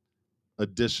permanent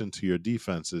addition to your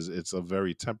defenses. It's a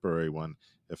very temporary one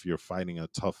if you're fighting a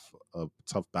tough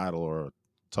battle or a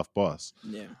tough boss.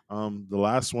 Yeah. The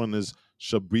last one is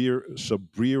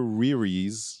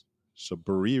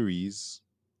Shabiri's,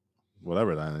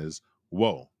 whatever that is.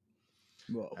 Whoa.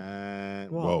 Whoa.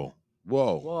 And Whoa.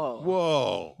 whoa.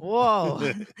 Whoa.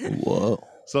 Whoa. Whoa.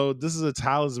 So this is a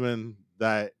talisman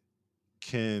that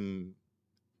can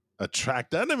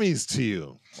attract enemies to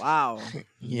you. Wow.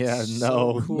 Yeah,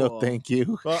 So no, cool. thank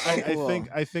you. Well, So I cool.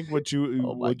 think what you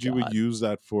Oh my would God. use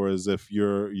that for is if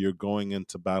you're going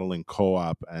into battle in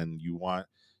co-op and you want,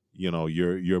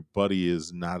 your buddy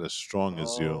is not as strong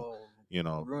as you. Oh, You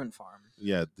know, Ruin Farm.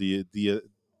 yeah, the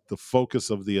focus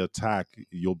of the attack,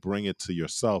 you'll bring it to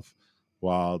yourself,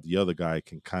 while the other guy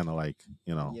can kind of like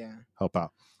Yeah. help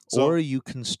out. Or So you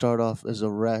can start off as a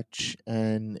wretch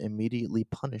and immediately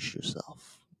punish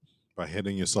yourself. by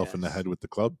hitting yourself in the Yes. head with the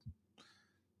club.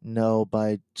 No,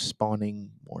 by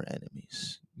spawning more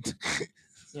enemies.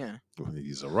 Yeah.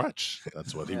 He's a wretch.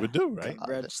 That's what he Yeah. would do, right? God.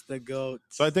 Reg the goat.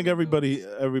 So I think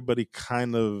the everybody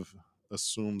kind of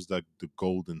assumes that the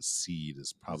golden seed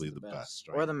is goat probably is the best,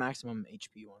 Or right? the maximum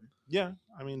HP one. Yeah,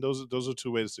 I mean those are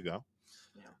two ways to go.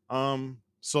 Yeah.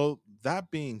 So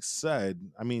that being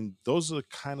said, I mean those are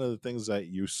kind of the things that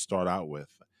you start out with,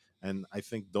 and I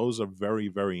think those are very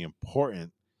very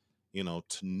important, to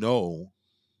know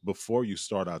before you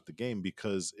start out the game,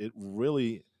 because it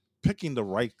really, picking the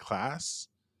right class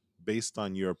based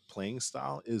on your playing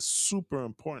style is super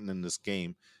important in this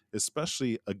game,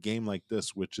 especially a game like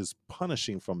this, which is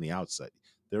punishing from the outset.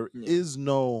 There Yeah. is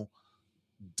no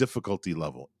difficulty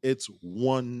level. It's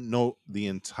one note the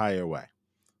entire way.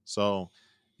 So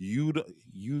you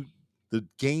the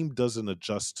game doesn't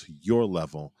adjust to your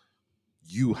level.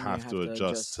 You have to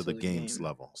adjust to the game's game.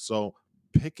 level. So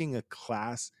picking a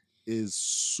class is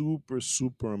super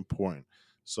super important.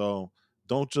 So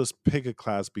don't just pick a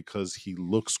class because he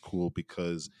looks cool,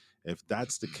 because if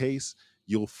that's the case,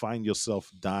 you'll find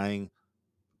yourself dying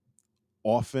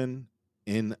often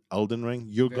in Elden Ring.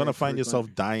 You're going Very to find frequent.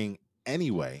 yourself dying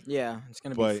anyway. Yeah, it's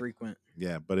gonna be But frequent.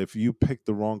 yeah, but if you pick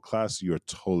the wrong class, you're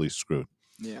totally screwed.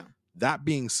 Yeah. That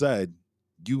being said,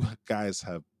 you guys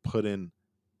have put in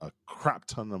a crap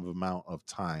ton of amount of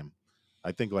time.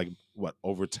 I think like what,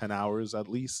 over 10 hours at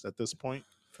least at this point.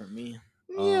 For me.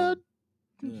 Yeah.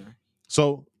 Yeah.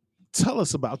 So tell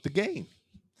us about the game.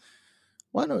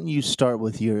 Why don't you start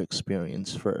with your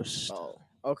experience first? Oh,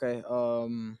 okay.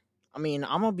 I mean,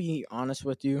 I'm gonna be honest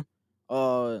with you.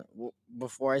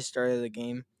 Before I started the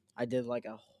game, I did like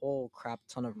a whole crap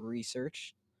ton of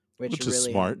research, Which is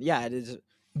really, smart. yeah, it is.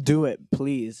 Do it,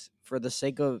 please, for the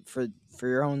sake of for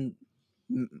your own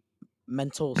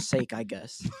mental sake, I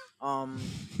guess.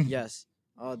 Yes.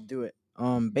 Do it.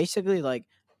 Basically, like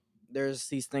there's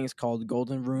these things called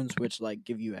golden runes, which like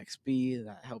give you XP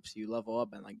that helps you level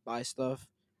up and like buy stuff.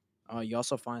 You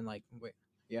also find like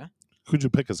yeah. Who'd you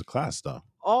pick as a class though?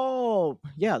 Oh,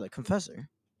 yeah, the Confessor.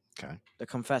 Okay. The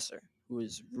Confessor, who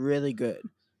is really good,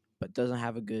 but doesn't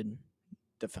have a good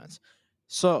defense.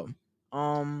 So,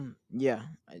 yeah,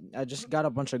 I just got a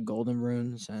bunch of golden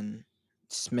runes and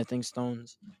smithing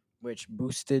stones, which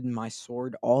boosted my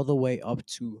sword all the way up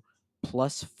to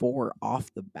 +4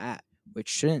 off the bat, which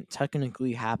shouldn't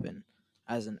technically happen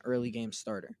as an early game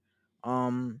starter.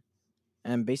 Um,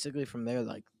 and basically from there,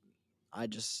 like, I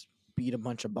just beat a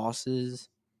bunch of bosses.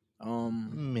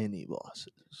 Mini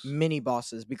bosses. Mini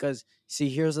bosses, because see,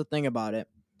 here's the thing about it.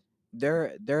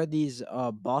 There are these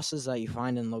bosses that you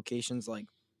find in locations like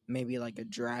maybe like a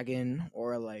dragon,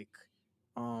 or like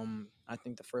I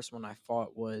think the first one I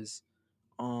fought was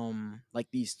like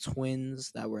these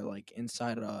twins that were like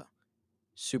inside a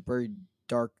super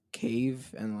dark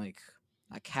cave, and like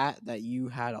a cat that you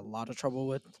had a lot of trouble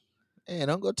with. Hey,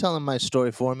 don't go telling my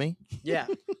story for me. Yeah,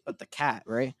 but the cat,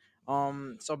 right?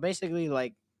 So basically,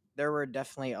 like there were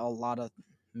definitely a lot of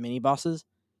mini bosses.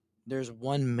 There's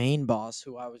one main boss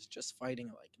who I was just fighting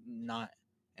like not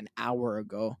an hour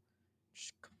ago.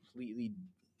 Just completely,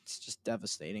 it's just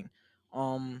devastating.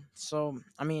 So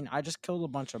I mean, I just killed a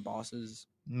bunch of bosses,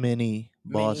 Mini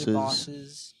mini bosses.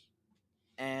 bosses,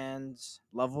 and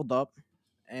leveled up,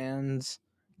 and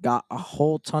got a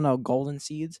whole ton of golden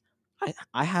seeds.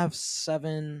 I have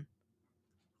seven.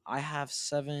 I have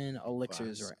 7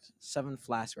 elixirs Flasks. right, 7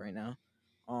 flasks right now.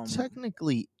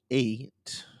 Technically 8,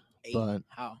 8. but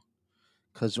How?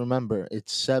 because remember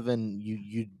it's 7.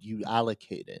 You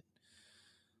allocate it.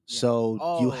 So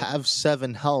you Oh, have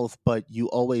 7 health, but you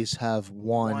always have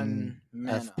 1 one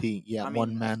mana. FP. Yeah, I 1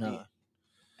 mean, mana. FP.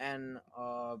 And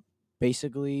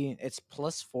basically it's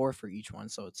 +4 for each one,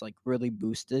 so it's like really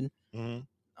boosted. Mhm.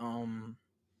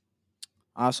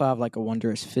 I also have like a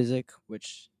wondrous physic,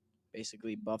 which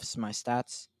basically buffs my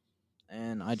stats.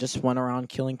 And I just went around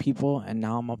killing people, and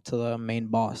now I'm up to the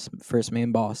first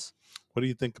main boss. What do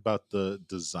you think about the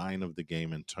design of the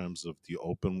game in terms of the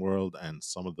open world and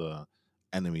some of the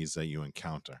enemies that you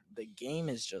encounter? The game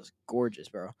is just gorgeous,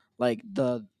 bro. Like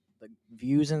the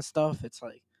views and stuff, it's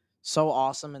like so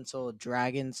awesome until a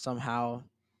dragon somehow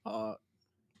uh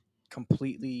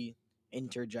completely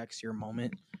interjects your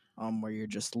moment where you're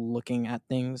just looking at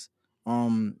things.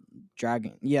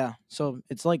 Dragon, yeah. So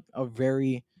it's like a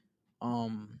very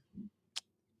um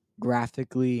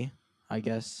graphically, I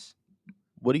guess,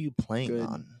 What are you playing good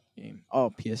on? game.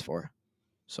 Oh, PS4.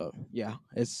 So yeah,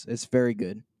 it's very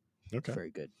good. It's Okay.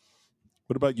 very good.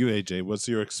 What about you, AJ? What's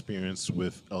your experience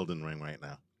with Elden Ring right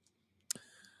now?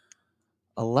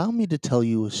 Allow me to tell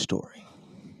you a story.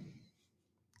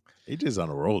 AJ's on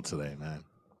a roll today, man.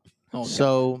 Oh,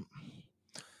 So,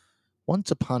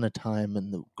 once upon a time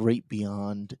in the great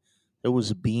beyond, there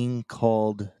was a being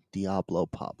called Diablo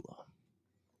Pablo,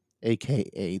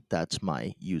 aka that's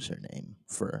my username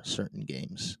for certain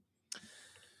games.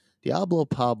 Diablo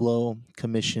Pablo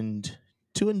commissioned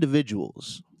 2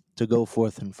 individuals to go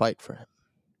forth and fight for him.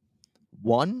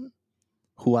 One,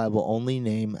 who I will only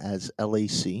name as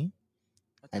LAC,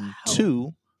 what the and hell?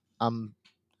 2, I'm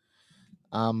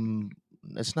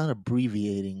it's not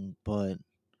abbreviating, but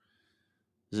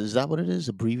is that what it is?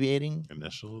 Abbreviating?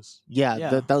 Initials? Yeah,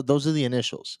 Yeah. those are the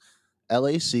initials.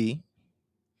 LAC,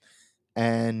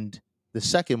 and the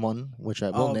second one, which I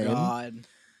will Oh name, god.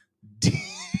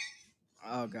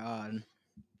 Oh god.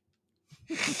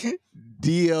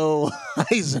 Dio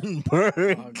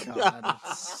Heisenberg. Oh god.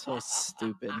 It's so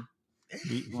stupid.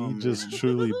 He Oh, just man.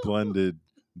 truly blended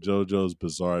JoJo's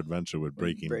Bizarre Adventure with With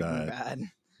Breaking Bad. Bad.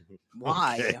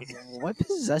 Why? Okay. What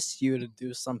possessed you to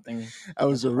do something? I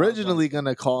was as originally childlike going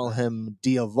to call that? him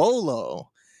Diavolo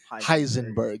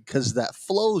Heisenberg because that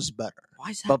flows better. Why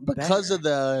is that But because better? of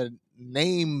the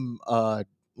name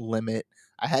limit,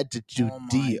 I had to do Oh my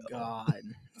Dio. god.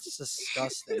 It's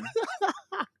disgusting.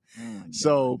 Oh my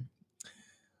So god.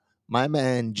 my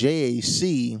man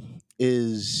JAC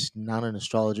is not an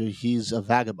astrologer, he's a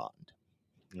vagabond.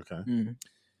 Okay. Mm.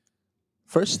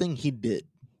 First thing he did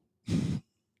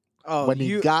Oh, when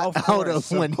he got of out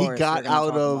course, of when he we're got gonna out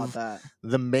talk about of that.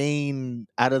 the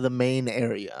main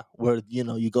area where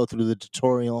you go through the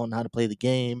tutorial on how to play the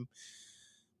game,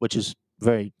 which is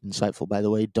very insightful, by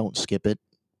the way. Don't skip it,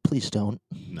 please don't.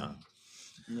 No.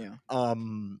 Yeah.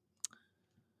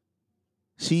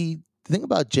 See, the thing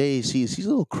about JAC is he's a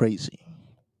little crazy.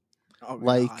 Oh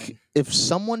Like god. if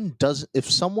someone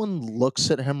looks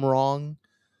at him wrong,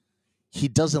 he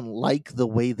doesn't like the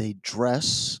way they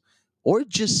dress, or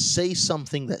just say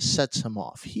something that sets him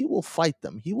off, he will fight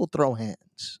them. He will throw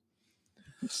hands.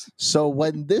 So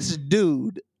when this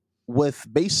dude with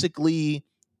basically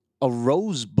a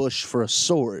rose bush for a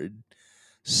sword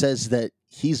says that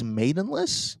he's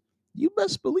maidenless, you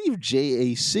best believe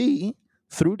JAC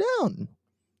threw down.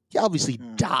 He obviously Oh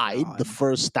my died the God.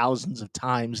 first thousands of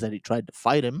times that he tried to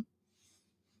fight him.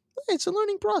 It's a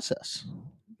learning process.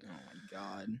 Oh my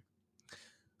god.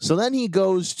 So then he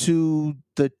goes to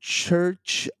the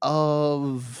church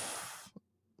of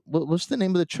what's the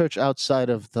name of the church outside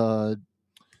of the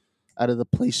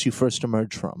place you first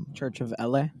emerged from? Church of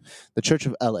LA. The Church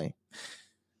of LA.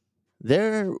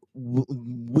 There,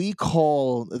 we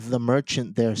call the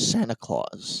merchant there Santa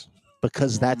Claus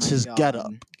because Oh that's my his God.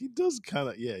 getup. He does kind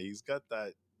of, yeah, he's got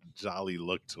that jolly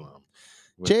look to him.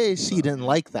 with, JAC you know, didn't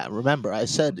like that. Remember, I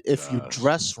said if you gosh.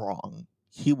 dress wrong,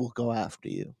 he will go after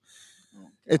you. Oh,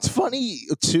 It's God. funny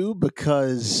too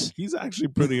because He's actually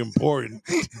pretty important.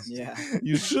 Yeah.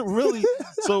 You should really.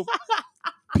 So,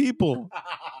 people,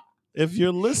 if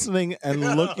you're listening and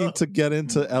looking to get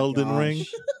into Oh my Elden Ring,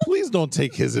 gosh. please don't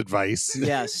take his advice.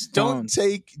 Yes. don't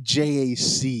take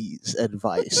JAC's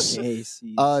advice. JC's.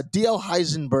 DL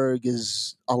Heisenberg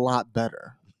is a lot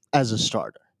better as a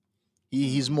starter.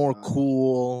 He's Oh, more God.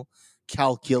 cool,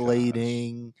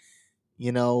 calculating.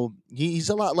 He's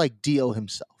a lot like Dio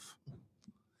himself.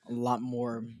 A lot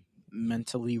more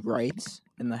mentally right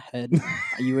in the head,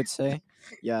 you would say.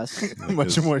 Yes.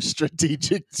 Much His more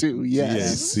strategic too.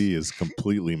 Yes. GAC is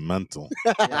completely mental.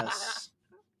 Yes.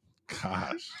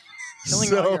 Gosh.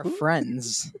 Killing all your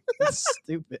friends. That's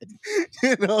stupid.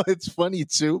 It's funny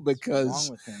too What's wrong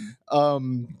because with him?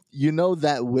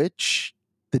 that witch,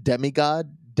 the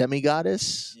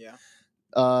demigoddess, Yeah.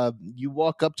 you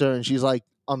walk up to her and she's like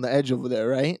on the edge over there,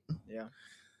 right? Yeah.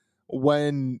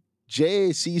 When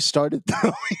JAC started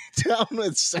throwing down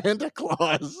with Santa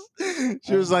Claus,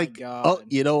 she Oh was my like, "Oh, God.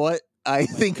 you know what? I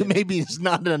think dip. maybe it's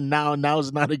not a now.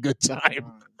 Now's not a good Oh time."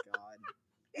 my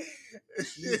God.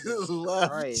 She Jesus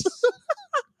left. Christ.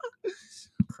 It's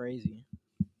crazy.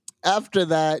 After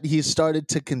that, he started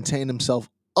to contain himself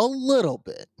a little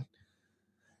bit.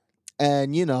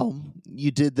 And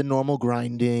you did the normal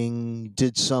grinding,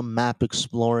 did some map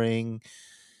exploring,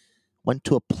 went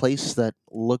to a place that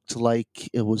looked like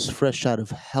it was fresh out of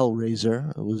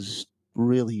Hellraiser. It was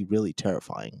really, really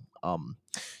terrifying. Do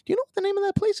you know what the name of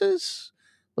that place is?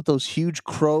 With those huge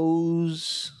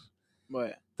crows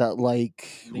What? that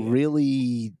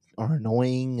really are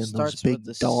annoying, and those Starts with big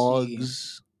the C.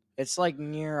 dogs. It's like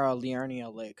near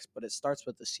Liarnia Lakes, but it starts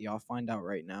with the C. I'll find out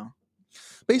right now.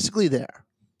 Basically there.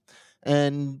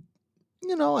 And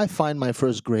I find my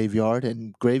first graveyard,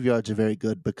 and graveyards are very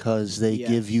good because they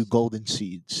give you Yes. golden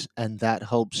seeds, and that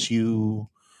helps you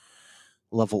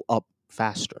level up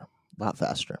faster, a lot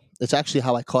faster. It's actually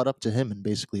how I caught up to him in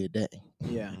basically a day.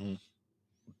 Yeah. Mhm.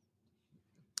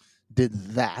 Did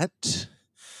that.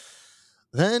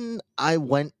 Then I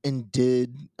went and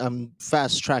I'm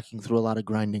fast tracking through a lot of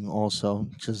grinding also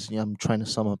because I'm trying to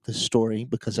sum up this story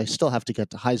because I still have to get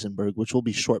to Heisenberg, which will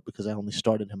be short because I only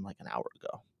started him like an hour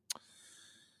ago.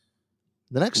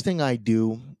 The next thing I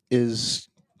do is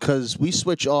because we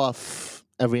switch off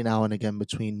every now and again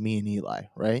between me and Eli,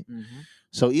 right? Mm-hmm.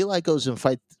 So Eli goes and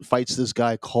fights this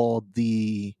guy called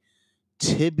the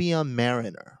Tibia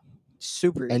Mariner.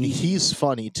 Super And easy. he's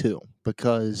funny too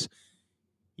because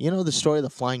the story of the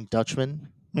Flying Dutchman?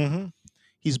 Mm-hmm.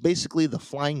 He's basically the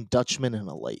Flying Dutchman in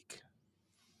a lake.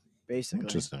 Basically.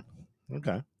 Interesting.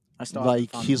 Okay. I still haven't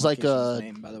Like found he's the like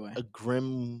location's name, by the way. a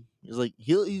grim. He's like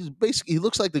he's basically he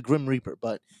looks like the Grim Reaper,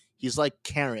 but he's like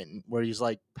Karen, where he's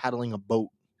like paddling a boat.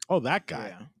 Oh, that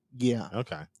guy. Yeah. Yeah,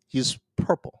 Okay. he's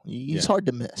purple. He's Yeah. hard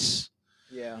to miss.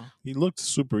 Yeah. He looked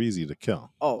super easy to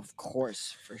kill. Oh, of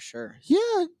course, for sure.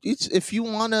 Yeah, it's if you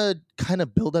want to kind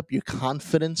of build up your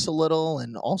confidence a little,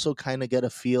 and also kind of get a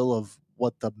feel of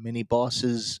what the mini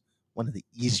bosses, one of the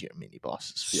easier mini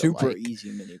bosses, feel Super like,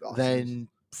 easy mini bosses. then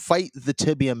fight the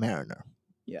Tibia Mariner.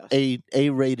 Yes. A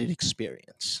rated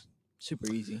experience.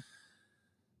 Super easy.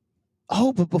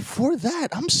 Oh, but before that,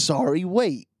 I'm sorry.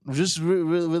 Wait, just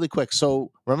really quick.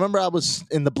 So remember, I was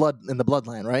in the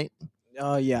Bloodland, right?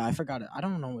 Yeah, I forgot it. I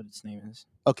don't know what its name is.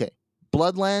 Okay,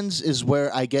 Bloodlands is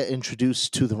where I get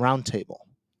introduced to the Round Table,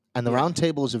 and the Yeah. Round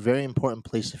Table is a very important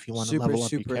place if you want to level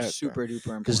up your character. Super duper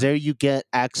important. Because there you get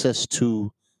access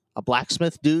to a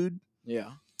blacksmith dude.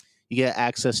 Yeah. You get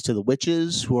access to the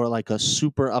witches, who are like a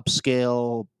super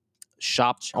upscale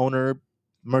shop owner,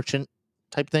 merchant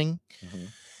type thing. Mm-hmm.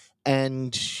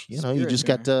 And you Spirit just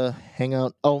get to hang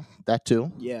out. Oh, that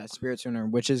too. Yeah, Spirit Tuner,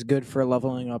 which is good for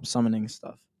leveling up summoning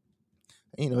stuff.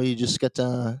 You just get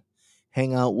to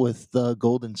hang out with the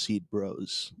Golden Seed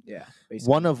Bros. Yeah, basically.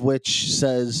 One of which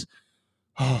says,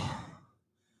 "Oh,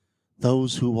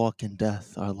 those who walk in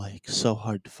death are like so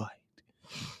hard to fight.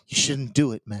 You shouldn't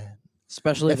do it, man.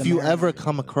 Especially If the you Mariner. ever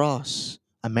come across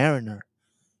a mariner,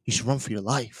 you should run for your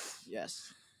life."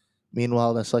 Yes.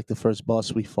 Meanwhile, that's like the first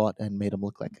boss we fought and made him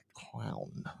look like a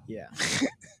clown. Yeah.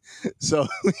 So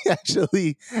we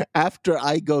actually, after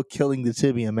I go killing the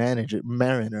Tibia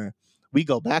Mariner, we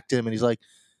go back to him and he's like,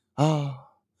 "Oh,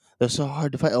 they're so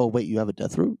hard to fight. Oh, wait, you have a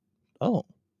death root? Oh,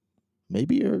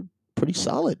 maybe you're pretty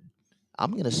solid.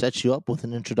 I'm going to set you up with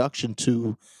an introduction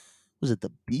to, was it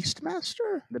the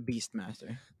Beastmaster? The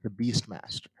Beastmaster. The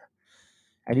Beastmaster.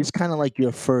 And he's kind of like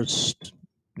your first,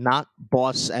 not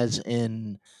boss as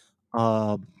in,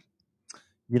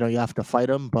 you have to fight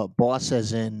him, but boss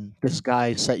as in this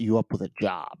guy set you up with a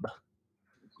job.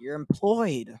 You're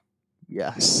employed.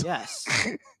 Yes. Yes.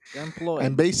 You're employed.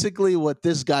 And basically what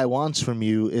this guy wants from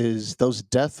you is those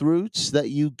death roots that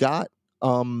you got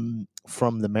from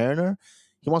the Mariner.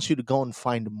 He wants you to go and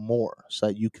find more so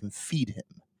that you can feed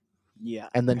him. Yeah.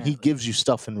 And then he apparently. gives you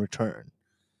stuff in return.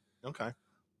 Okay.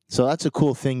 So that's a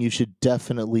cool thing you should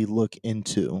definitely look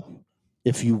into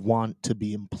if you want to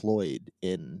be employed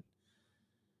in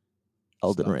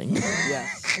Elden Stuff. Ring.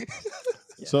 Yes.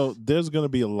 So there's going to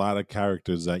be a lot of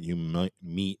characters that you might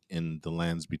meet in the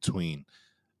lands between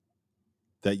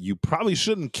that you probably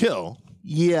shouldn't kill.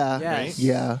 Yeah. Yes.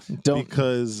 Yeah. Don't.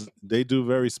 Because they do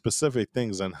very specific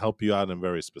things and help you out in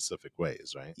very specific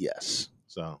ways, right? Yes.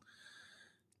 So,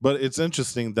 but it's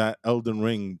interesting that Elden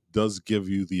Ring does give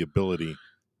you the ability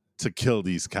to kill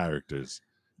these characters.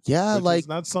 Yeah, which like is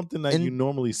not something that you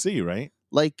normally see, right?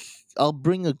 like, I'll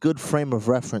bring a good frame of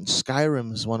reference.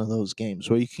 Skyrim is one of those games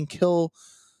where you can kill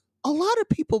a lot of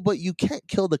people, but you can't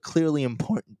kill the clearly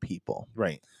important people.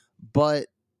 Right. But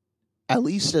at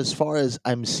least as far as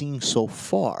I'm seeing so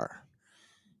far,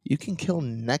 you can kill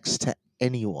next to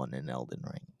anyone in Elden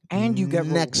Ring. And you get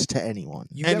next to anyone.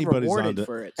 You get rewarded on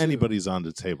for it, too. anybody's on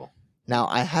the table. Now,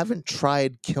 I haven't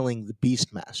tried killing the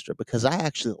Beastmaster because I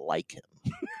actually like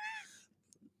him.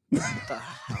 What the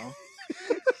hell?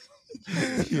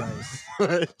 Jesus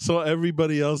Christ. So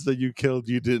everybody else that you killed,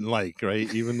 you didn't like,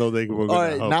 right? Even though they were All going to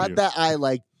right, help not you. that I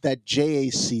like, that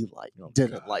JAC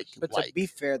didn't gosh. like. But to be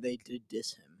fair, they did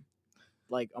diss him.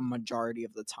 Like a majority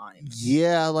of the time.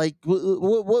 Yeah, like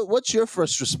what's your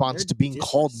first response They're to being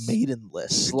called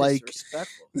maidenless? They're like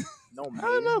disrespectful. No, I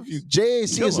don't know if you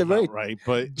JAC kill is a him very outright,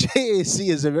 but JAC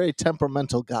is a very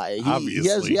temperamental guy. He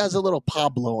Obviously. has a little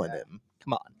Pablo in Yeah. him.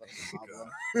 Come on.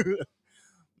 Pablo.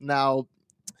 Now,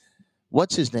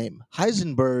 what's his name?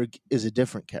 Heisenberg is a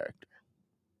different character.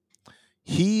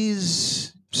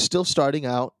 He's still starting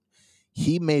out.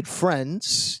 He made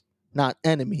friends, not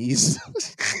enemies.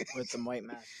 With the white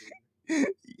mask.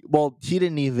 Well, he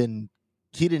didn't even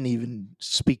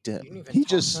speak to You didn't him. even He talk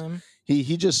to just him?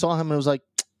 he just saw him and was like,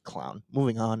 clown.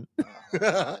 Moving on. Oh,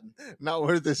 God. Not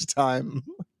worth this time.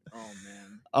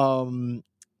 Oh, man.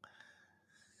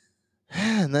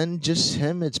 And then just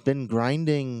him. It's been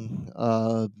grinding,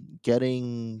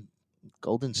 getting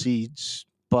golden seeds,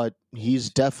 but he's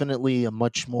definitely a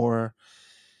much more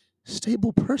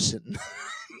stable person.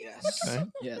 Yes. Okay.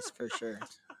 Yes, for sure.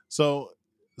 So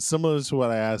similar to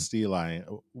what I asked Eli,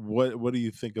 what do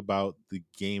you think about the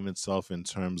game itself in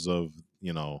terms of,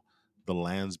 the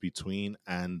lands between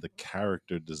and the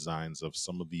character designs of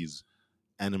some of these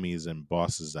enemies and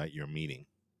bosses that you're meeting?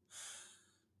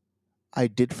 I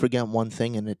did forget one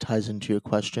thing, and it ties into your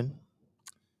question.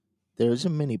 There is a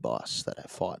mini boss that I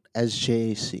fought as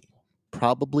JAC,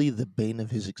 probably the bane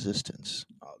of his existence.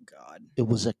 Oh, God. It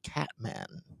was a cat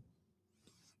man.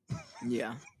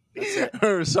 Yeah. That's it.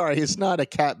 Or, sorry, it's not a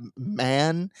cat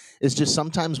man. It's just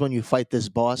sometimes when you fight this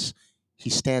boss, he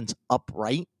stands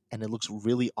upright and it looks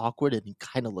really awkward and he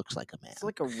kind of looks like a man. It's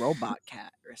like a robot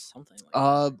cat or something like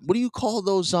that. What do you call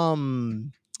those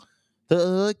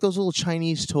like those little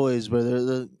Chinese toys where they're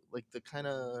the kind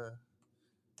of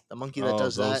the monkey that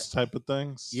does those that? type of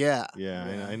things? Yeah.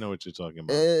 Yeah. I know what you're talking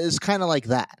about. It's kind of like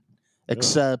that,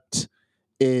 except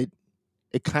it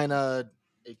kind of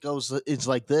goes. It's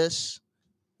like this,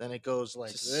 then it goes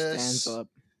like Just this, stands up.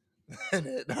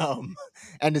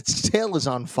 and its tail is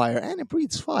on fire and it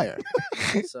breathes fire.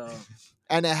 So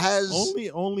And it has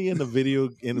only in a video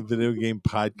game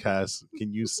podcast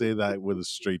can you say that with a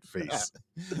straight face.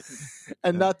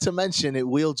 and not to mention it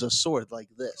wields a sword like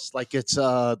this, like it's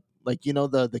like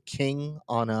the king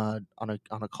on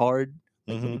a card,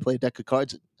 like when you play a deck of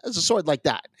cards, it has a sword like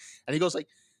that, and he goes like.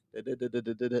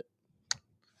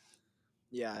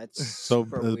 yeah, it's So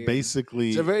super weird. basically,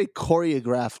 It's a very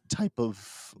choreographed type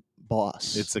of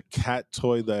boss. it's a cat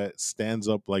toy that stands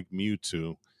up like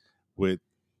Mewtwo with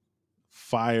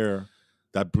fire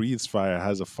that breathes fire,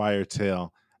 has a fire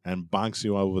tail, and bonks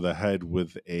you over the head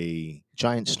with a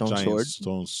giant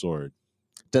stone sword.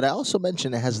 Did I also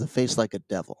mention it has the face like a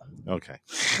devil? Okay.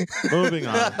 Moving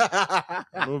on.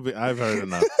 I've heard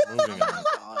enough. Moving on.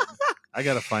 God. I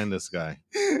gotta find this guy.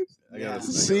 I gotta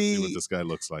See, see what this guy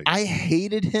looks like. I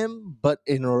hated him, but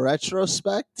in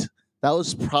retrospect, that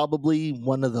was probably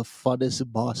one of the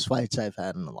funnest boss fights I've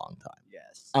had in a long time.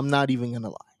 Yes. I'm not even gonna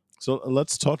lie. So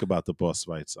let's talk about the boss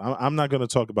fights. I'm not going to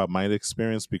talk about my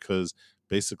experience because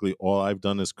basically all I've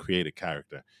done is create a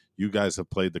character. You guys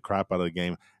have played the crap out of the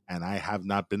game, and I have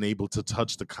not been able to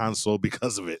touch the console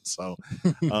because of it. So,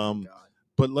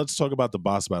 but let's talk about the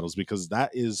boss battles because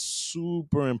that is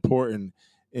super important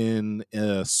in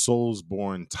a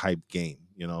Soulsborne type game.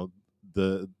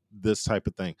 This type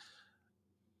of thing.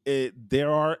 There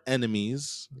are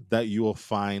enemies that you will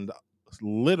find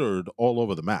littered all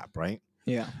over the map, right?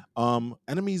 Yeah.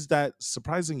 Enemies that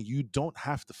surprising you don't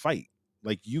have to fight.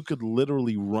 Like you could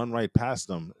literally run right past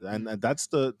them. And that's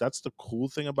the cool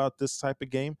thing about this type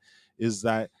of game is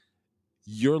that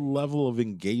your level of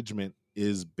engagement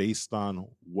is based on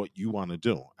what you want to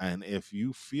do. And if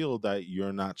you feel that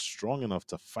you're not strong enough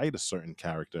to fight a certain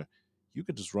character, you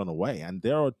can just run away. And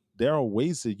there are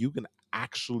ways that you can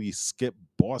actually skip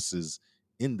bosses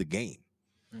in the game,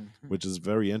 which is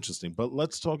very interesting. But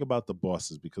let's talk about the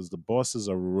bosses because the bosses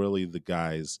are really the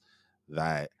guys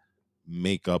that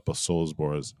make up a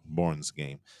Soulsborne's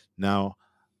game. Now,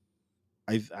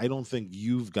 I don't think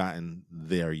you've gotten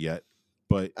there yet,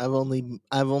 but I've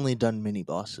only done mini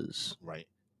bosses. right.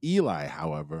 Eli,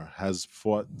 however, has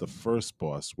fought the first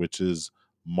boss, which is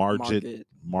Margit Market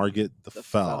Margit the the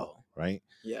Fell, fell. right?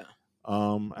 Yeah.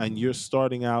 And you're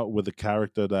starting out with a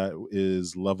character that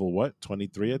is level what,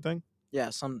 23, I think. Yeah,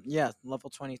 level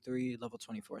 23, level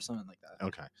 24, something like that.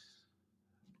 Okay.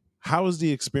 How is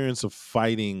the experience of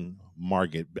fighting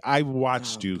Margit? I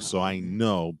watched Oh you, so I god.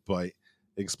 know, but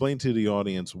explain to the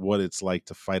audience what it's like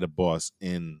to fight a boss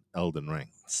in Elden Ring.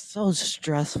 It's so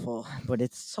stressful, but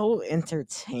it's so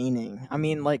entertaining. I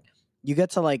mean, like you get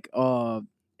to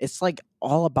it's like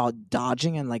all about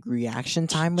dodging and like reaction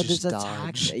time with his Just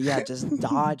attacks. dodge. Yeah, just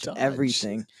dodge Dodge.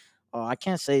 everything. I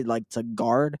can't say like to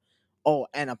guard. Oh,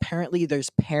 and apparently there's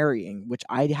parrying, which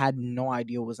I had no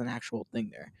idea was an actual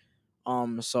thing there.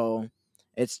 So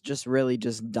it's just really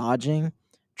just dodging,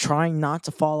 trying not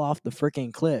to fall off the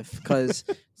freaking cliff because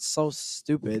it's so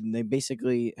stupid. And they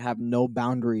basically have no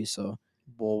boundaries. So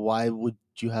Well, why would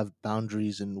you have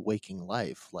boundaries in waking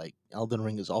life? Like Elden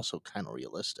Ring is also kind of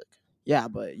realistic. yeah,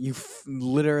 but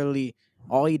literally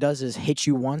all he does is hit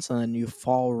you once and then you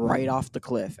fall right off the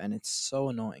cliff, and it's so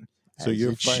annoying. So As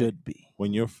you're it should be.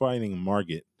 when you're fighting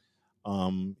Margit,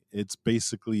 it's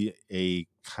basically a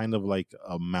kind of like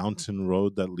a mountain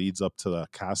road that leads up to the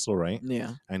castle, right?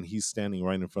 Yeah, And he's standing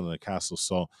right in front of the castle.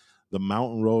 So the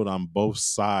mountain road on both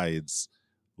sides,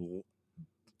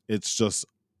 it's just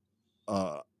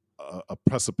a, a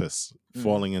precipice Mhm.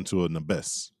 falling into an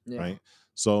abyss, Yeah. right?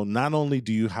 So not only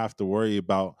do you have to worry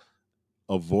about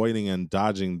avoiding and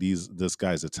dodging this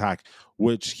guy's attack,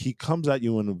 which he comes at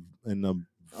you in a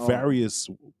Oh, various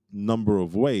number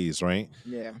of ways, right?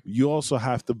 yeah. You also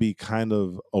have to be kind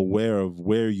of aware of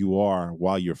where you are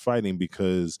while you're fighting,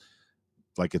 because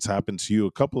like it's happened to you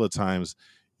a couple of times,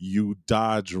 you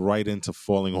dodge right into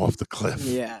falling off the cliff.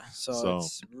 Yeah. So So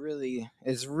it's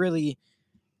really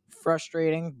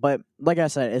frustrating, but like I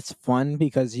said, it's fun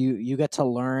because you get to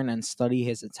learn and study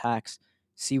his attacks,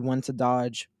 see when to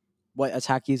dodge, what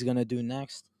attack he's gonna do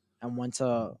next, and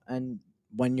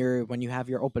when you have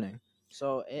your opening.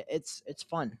 So it's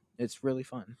fun. It's really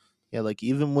fun. Yeah, like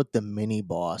even with the mini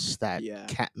boss, that Yeah.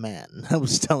 Catman I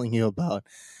was telling you about,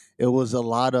 it was a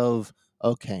lot of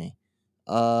okay,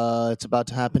 it's about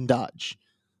to happen, dodge.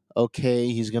 Okay,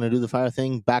 he's gonna do the fire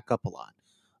thing, back up a lot.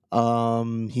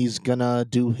 He's gonna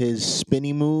do his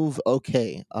spinny move.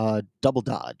 Okay, double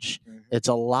dodge. Mhm. It's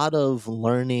a lot of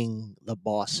learning the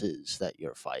bosses that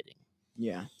you're fighting.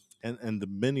 Yeah. and the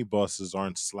mini bosses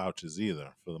aren't slouches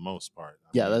either, for the most part. I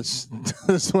Yeah, mean, that's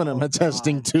that's what I'm Oh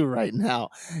attesting god. to right now.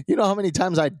 You know how many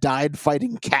times I died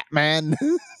fighting Catman?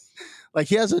 Like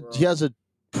he has Bro. a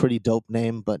pretty dope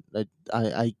name, but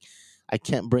I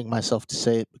can't bring myself to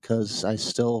say it because I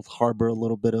still harbor a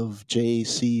little bit of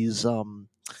JC's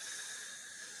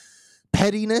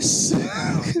pettiness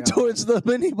Oh towards god.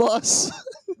 the mini boss.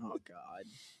 Oh god.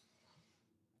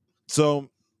 so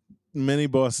many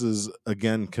bosses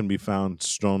again can be found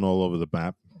strewn all over the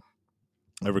map.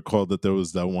 I recall that there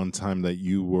was that one time that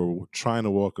you were trying to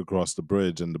walk across the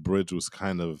bridge, and the bridge was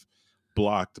kind of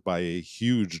blocked by a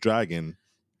huge dragon,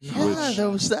 Yeah, which there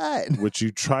Yeah. was that. which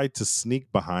you tried to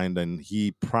sneak behind, and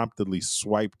he promptly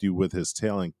swiped you with his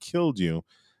tail and killed you.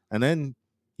 And then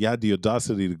you had the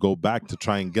audacity to go back to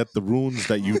try and get the runes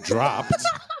that you dropped,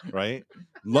 right?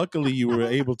 Luckily, you were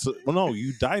able to. Well, no,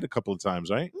 you died a couple of times,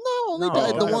 right? No, only No, I Oh,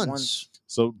 died the got okay. it once. once.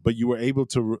 So, but you were able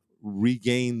to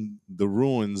regain the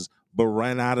ruins, but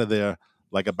ran out of there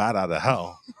like a bat out of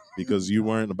hell because you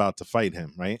weren't about to fight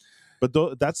him, right? But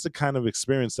that's the kind of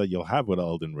experience that you'll have with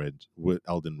Elden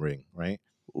Ring, right?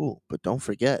 Ooh, but don't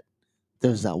forget,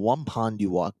 there's that one pond you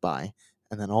walk by,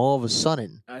 and then all of a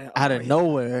sudden, out Oh of yeah.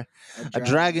 nowhere, A a dragon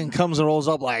dragon. comes and rolls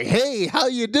up like, "Hey, how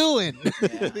you doing?"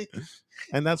 Yeah.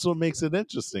 And that's what makes it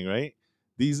interesting, right?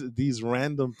 These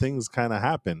random things kind of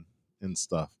happen and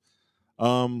stuff.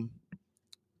 Um,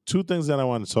 Two things that I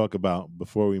want to talk about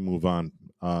before we move on,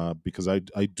 because I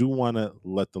do want to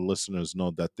let the listeners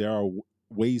know that there are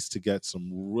ways to get some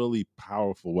really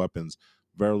powerful weapons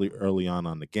very early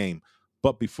on the game.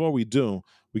 But before we do,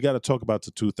 we got to talk about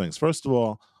the two things. First of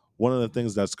all, one of the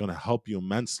things that's going to help you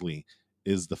immensely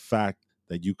is the fact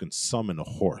that you can summon a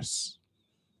horse,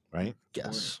 right?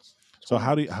 Yes. So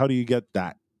Torrents. how do you get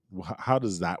that? How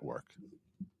does that work?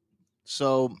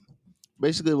 So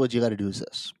basically, what you got to do is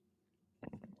this: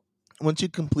 once you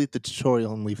complete the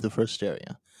tutorial and leave the first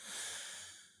area,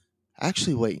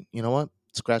 actually, wait. You know what?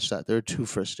 Scratch that. There are two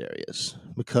first areas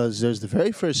because there's the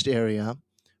very first area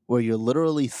where you're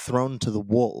literally thrown to the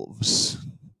wolves,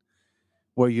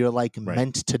 where you're like Right.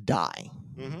 meant to die.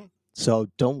 Mm-hmm. So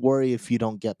don't worry if you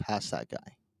don't get past that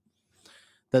guy.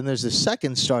 Then there's the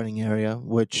second starting area,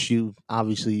 which you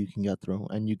obviously you can get through,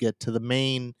 and you get to the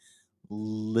main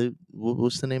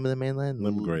What's the name of the mainland?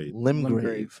 Limgrave.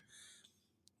 Limgrave.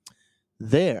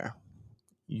 There,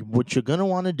 what you're gonna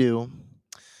want to do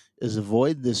is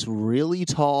avoid this really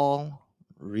tall,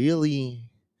 really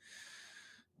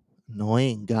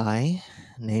annoying guy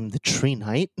named the Tree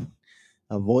Knight.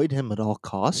 Avoid him at all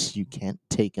costs. You can't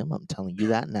take him. I'm telling you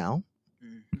that now.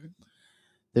 Mm-hmm.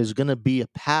 There's going to be a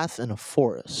path in a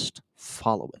forest.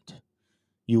 Follow it.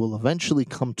 You will eventually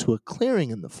come to a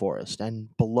clearing in the forest, and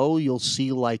below you'll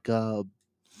see like a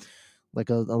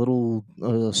little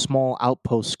small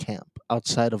outpost camp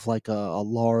outside of like a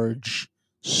large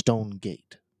stone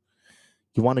gate.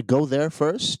 You want to go there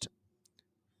first.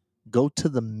 Go to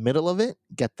the middle of it.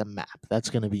 Get the map. That's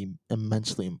going to be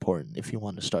immensely important if you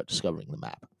want to start discovering the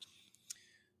map.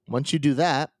 Once you do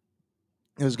that,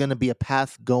 there's going to be a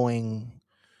path going.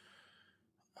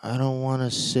 I don't want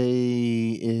to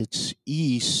say it's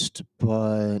east,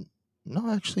 but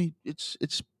no, actually, it's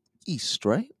east,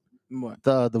 right? What?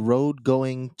 The road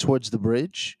going towards the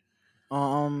bridge.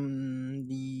 Yeah,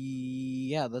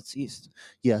 that's east.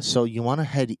 Yeah, so you want to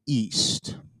head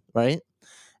east, right?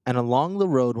 And along the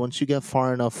road, once you get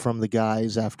far enough from the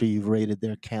guys after you've raided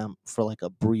their camp for like a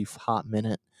brief hot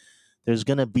minute, there's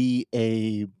gonna be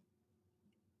a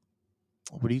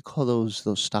what do you call those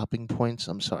stopping points?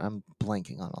 I'm sorry, I'm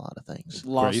blanking on a lot of things.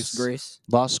 Lost Grace.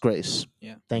 Lost Grace.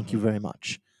 Yeah. Thank you very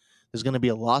much. There's gonna be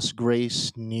a Lost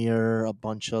Grace near a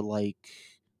bunch of it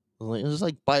was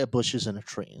like by a bushes and a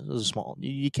tree. It was small.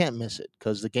 You can't miss it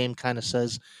because the game kind of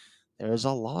says there's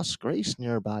a Lost Grace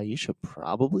nearby. You should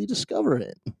probably discover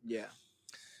it. Yeah.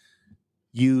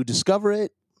 You discover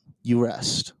it, you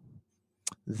rest.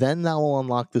 Then that will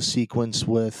unlock the sequence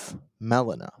with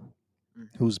Melina,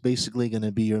 who's basically going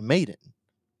to be your maiden,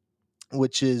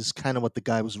 which is kind of what the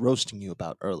guy was roasting you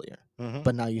about earlier. Mhm.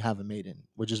 But now you have a maiden,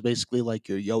 which is basically like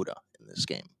your Yoda in this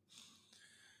game.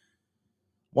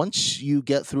 Once you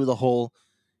get through the whole,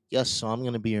 yes, so I'm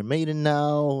going to be your maiden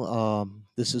now.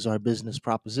 This is our business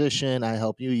proposition. I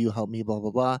help you, you help me, blah,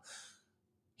 blah, blah.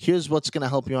 Here's what's going to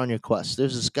help you on your quest.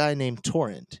 There's this guy named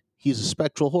Torrent. He's a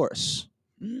spectral horse.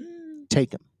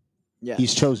 Take him. Yes.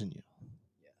 He's chosen you.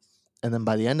 Yes. And then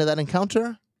by the end of that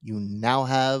encounter, you now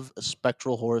have a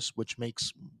spectral horse, which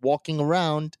makes walking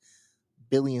around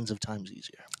billions of times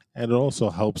easier. And it also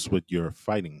helps with your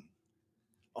fighting.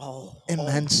 Oh,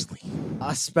 Immensely.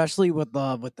 Especially with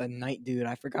the knight dude.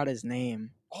 I forgot his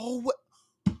name. Oh, what?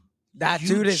 That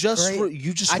dude is great.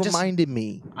 You just reminded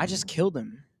me. I just killed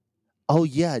him. Oh,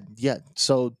 yeah.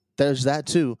 So there's that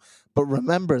too. But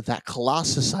remember that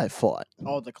Colossus I fought.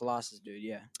 Oh, the Colossus dude,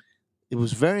 yeah. It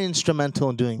was very instrumental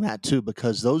in doing that too,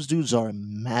 because those dudes are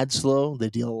mad slow. They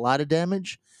deal a lot of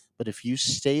damage. But if you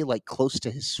stay like close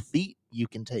to his feet, you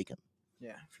can take him.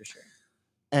 Yeah, for sure.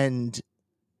 And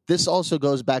this also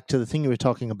goes back to the thing you were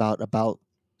talking about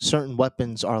certain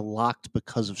weapons are locked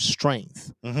because of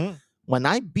strength. Mm-hmm. When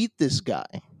I beat this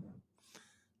guy,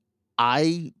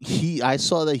 I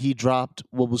saw that he dropped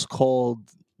what was called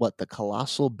the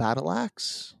Colossal Battle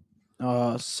Axe.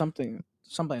 Something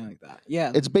like that.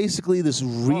 Yeah. It's basically this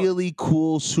really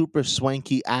cool, super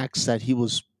swanky axe that he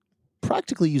was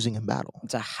practically using in battle.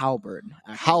 It's a halberd.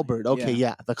 Actually. Halberd. Okay,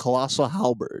 yeah, the Colossal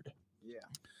Halberd. Yeah.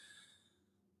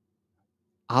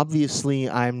 Obviously,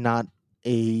 I'm not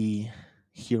a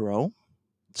hero,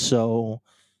 so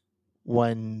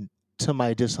when, to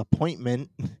my disappointment,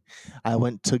 I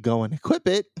went to go and equip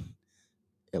it,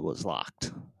 it was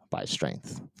locked by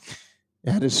strength.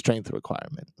 It had a strength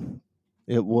requirement.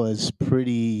 It was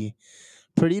pretty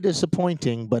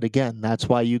disappointing, but again, that's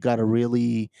why you got to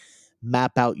really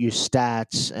map out your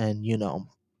stats and,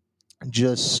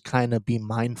 just kind of be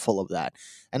mindful of that.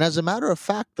 And as a matter of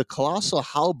fact, the Colossal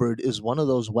Halberd is one of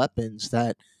those weapons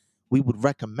that we would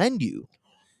recommend you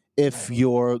if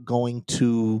you're going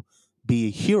to be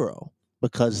a hero,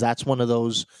 because that's one of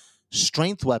those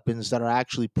strength weapons that are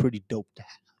actually pretty dope to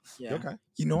have. Yeah. Okay.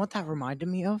 You know what that reminded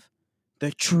me of?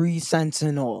 The Tree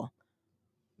Sentinel.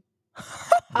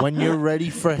 When you're ready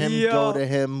for him, Yo. go to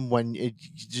him.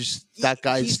 That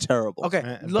guy's He's- terrible.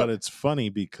 Okay. But it's funny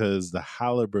because the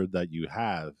halberd that you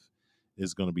have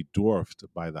is going to be dwarfed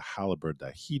by the halberd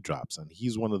that he drops, and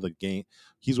he's one of the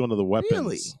weapons.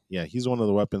 Really? Yeah, he's one of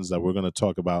the weapons that we're going to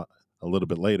talk about a little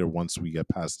bit later once we get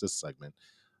past this segment,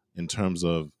 in terms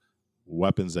of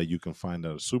weapons that you can find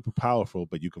that are super powerful,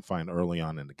 but you can find early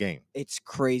on in the game. It's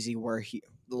crazy where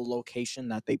the location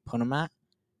that they put him at.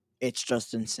 It's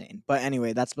just insane. But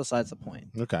anyway, that's besides the point.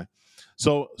 Okay.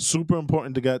 So super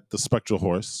important to get the spectral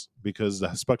horse, because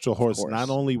the spectral horse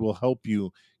not only will help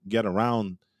you get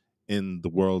around in the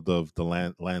world of the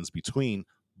lands between,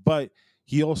 but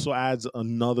he also adds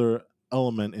another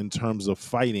element in terms of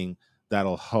fighting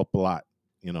that'll help a lot,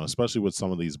 especially with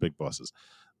some of these big bosses.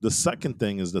 The second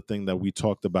thing is the thing that we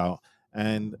talked about,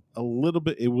 and a little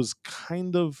bit, it was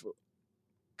kind of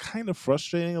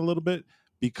frustrating a little bit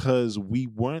because we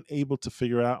weren't able to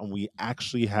figure it out, and we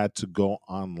actually had to go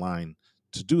online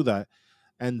to do that.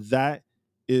 And that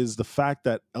is the fact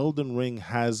that Elden Ring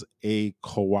has a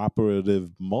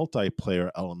cooperative multiplayer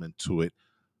element to it,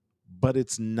 but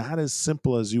it's not as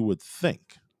simple as you would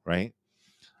think, right?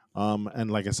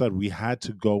 And like I said, we had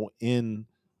to go in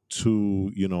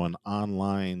to an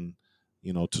online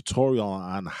tutorial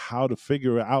on how to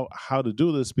figure out how to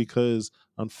do this, because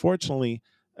unfortunately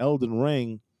Elden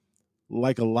Ring,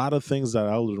 like a lot of things that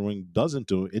Elden Ring doesn't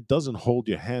do, it doesn't hold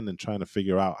your hand in trying to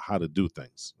figure out how to do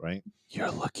things, right?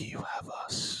 You're lucky you have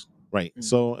us. Right. Mm.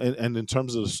 So, and in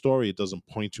terms of the story, it doesn't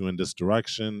point you in this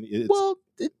direction. Well,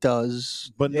 it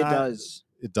does. But It not. does.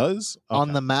 It does. On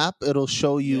Okay. the map, it'll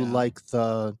show you Yeah. like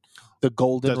the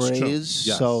golden That's true. rays,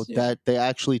 Yes. so Yeah. that they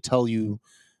actually tell you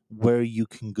where you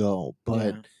can go.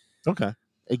 But Yeah. Okay.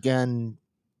 again,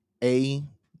 A,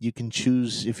 you can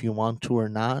choose if you want to or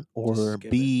not, or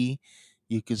skip B,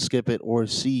 you can skip it, or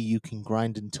C, you can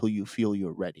grind until you feel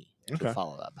you're ready Okay. to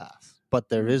follow that path. But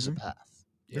there is a Mhm. path.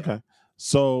 Yeah. Okay.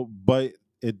 So, but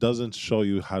it doesn't show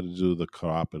you how to do the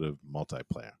cooperative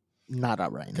multiplayer. Not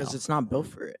out right now. Because it's not built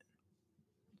for it.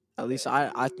 At least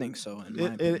I think so, in my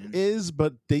It opinion. is,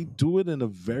 but they do it in a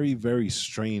very, very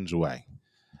strange way.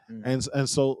 Mm. And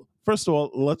so, first of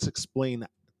all, let's explain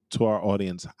to our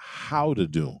audience how to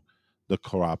do the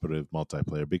cooperative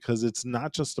multiplayer, because it's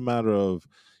not just a matter of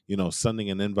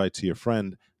sending an invite to your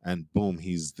friend and boom,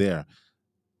 he's there.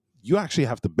 You actually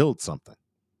have to build something.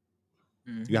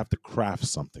 Mhm. You have to craft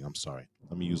something. I'm sorry.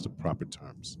 Let me use the proper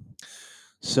terms.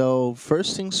 So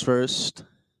first things first,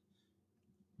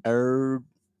 Erdle?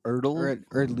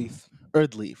 Erdleaf.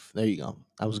 Erdleaf. There you go.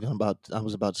 I was about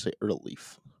to say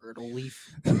Erdleaf. Erdleaf.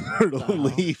 The hell?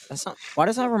 Erdleaf. That's not. Why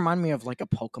does that remind me of like a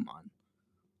Pokemon?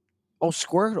 Oh,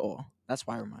 Squirtle. That's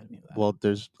why it reminds me of that. Well,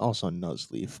 there's also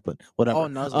Nuzleaf, but whatever. Oh,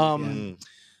 Nuzleaf, yeah. Mm.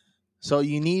 So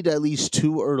you need at least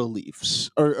 2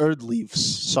 Erdleafs or Erdleafs.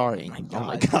 Sorry. Oh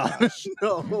my God.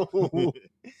 No.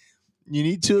 You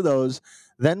need 2 of those.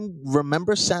 Then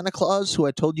remember Santa Claus, who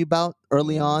I told you about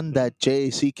early on, that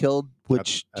JAC killed,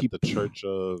 which at the Church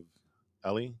of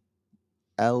Ellie.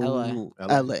 L LA.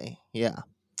 LA. Yeah.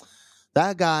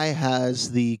 That guy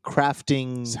has the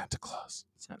crafting Santa Claus.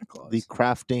 Santa Claus. the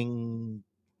crafting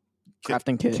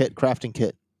crafting kit. crafting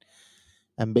kit.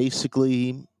 And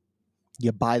basically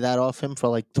you buy that off him for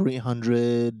like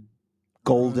 300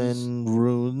 golden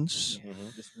runes. Yeah,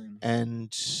 Mhm. just runes.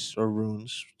 And or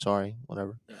runes, sorry,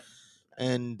 whatever. Yeah.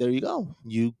 And there you go.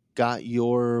 You got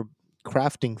your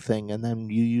crafting thing, and then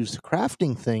you use the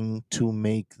crafting thing to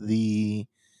make Why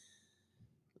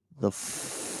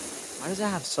does it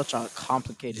have such a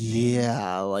complicated name?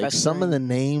 yeah, like some of the Festering-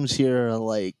 names here are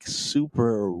like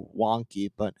super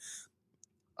wonky, but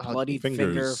Bloody Fingers.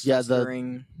 finger Yeah,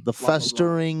 festering. the blah, blah, blah.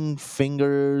 festering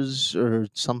fingers or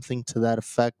something to that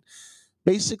effect.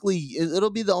 Basically, it'll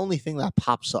be the only thing that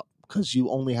pops up because you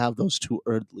only have those 2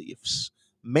 Earth leaves.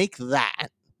 Make that,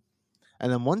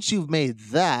 and then once you've made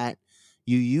that,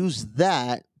 you use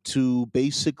that to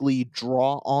basically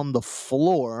draw on the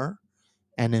floor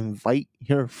and invite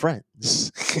your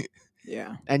friends.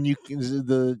 Yeah. And here's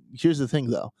the thing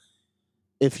though,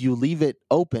 if you leave it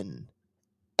open,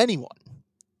 anyone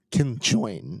can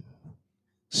join.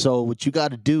 So what you got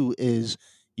to do is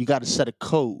you got to set a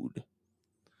code,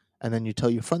 and then you tell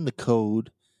your friend the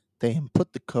code. They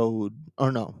input the code,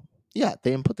 or no, yeah,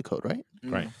 they input the code, right?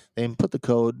 Right. They input the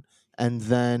code, and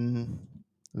then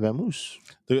vamos.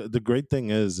 The great thing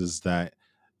is that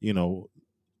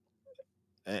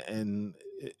and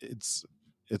it's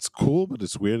cool, but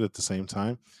it's weird at the same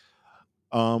time.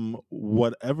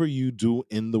 Whatever you do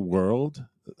in the world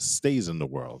stays in the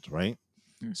world, right?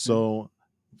 Mhm. So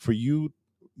for you,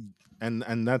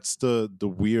 and that's the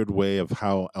weird way of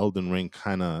how Elden Ring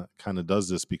kind of does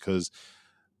this, because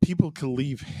people can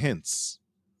leave hints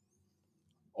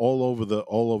all over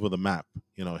the map,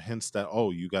 hints that,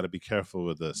 oh, you got to be careful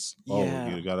with this. Oh,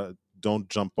 Yeah. you got to don't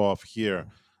jump off here.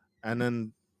 And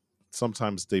then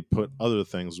sometimes they put other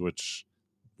things which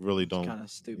really don't. Kind of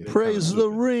stupid. Yeah. Praise kinda the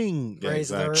stupid. ring. Yeah, Praise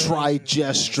the exactly. ring. Try Yes.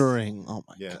 gesturing. Oh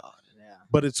my Yeah. god. Yeah.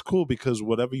 But it's cool because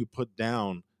whatever you put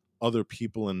down, other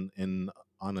people in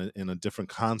a different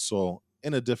console,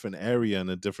 in a different area, in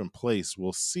a different place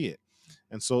will see it.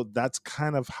 And so that's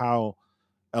kind of how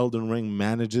Elden Ring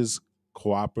manages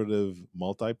cooperative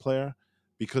multiplayer,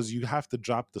 because you have to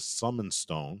drop the summon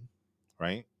stone,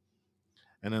 right?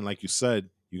 And then, like you said,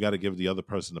 you got to give the other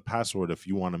person the password if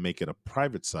you want to make it a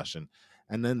private session.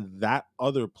 and then that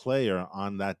other player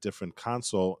on that different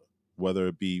console, whether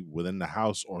it be within the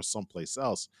house or someplace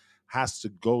else, has to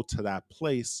go to that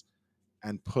place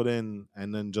and put in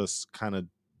and then just kind of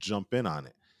jump in on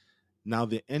it. Now,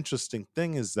 the interesting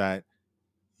thing is that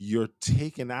you're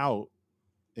taken out,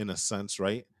 in a sense,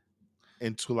 right,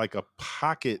 into like a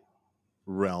pocket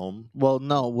realm, Well,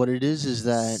 no, what it is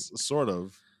that sort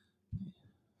of.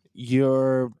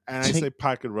 you're And I say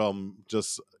pocket realm,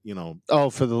 just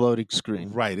for the loading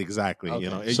screen. right, exactly.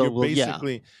 Okay, so,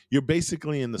 you're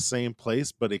basically in the same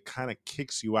place, but it kind of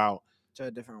kicks you out To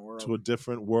a different world. to a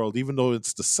different world, even though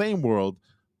it's the same world,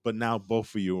 but now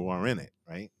both of you are in it,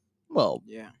 right? Well,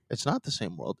 Yeah. it's not the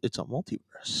same world. It's a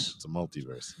multiverse. It's a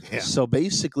multiverse. Yeah. So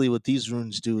basically, what these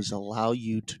runes do is allow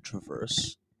you to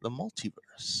traverse the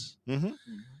multiverse. Mm-hmm.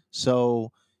 Mm-hmm.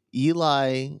 So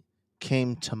Eli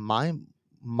came to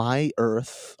my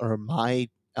Earth, or my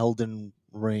Elden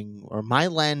Ring, or my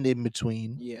land in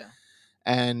between, Yeah.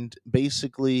 and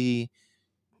basically,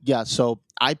 yeah. So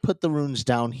I put the runes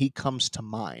down. He comes to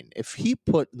mine. If he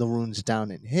put the runes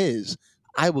down in his,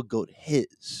 I would go to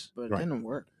his. But it Right. didn't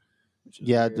work. Which is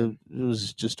Yeah, weird. it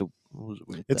was just a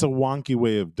weird It's a thing. wonky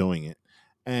way of doing it.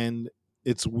 And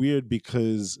it's weird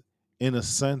because, in a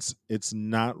sense, it's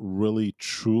not really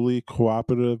truly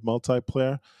cooperative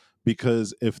multiplayer,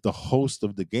 because if the host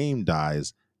of the game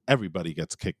dies, everybody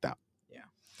gets kicked out. Yeah.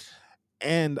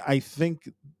 And I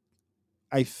think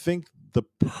the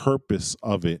purpose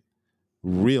of it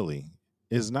really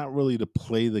is not really to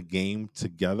play the game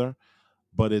together,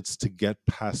 but it's to get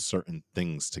past certain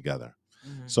things together.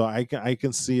 Mhm. So I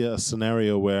can see a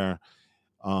scenario where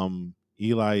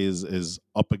Eli is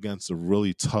up against a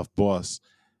really tough boss.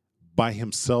 By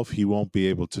himself, he won't be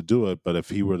able to do it. But if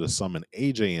he were to summon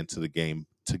AJ into the game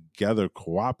together,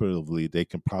 cooperatively, they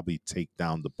can probably take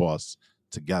down the boss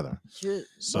together.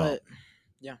 But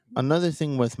yeah. Another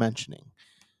thing worth mentioning.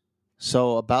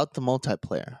 So about the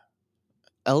multiplayer,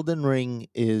 Elden Ring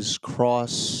is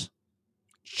cross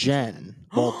gen.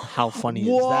 Well, how funny is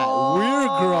that? We're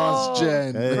cross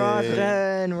gen. Hey.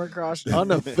 Cross-gen. We're cross-gen.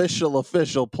 Unofficial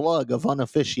official plug of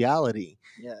unofficiality.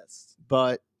 Yes.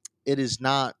 But it is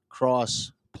not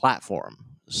cross platform.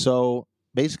 So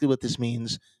basically what this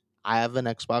means, I have an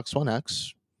Xbox One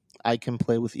X. I can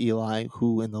play with Eli,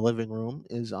 who in the living room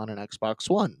is on an Xbox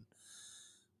One.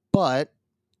 But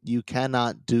you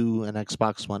cannot do an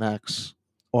Xbox One X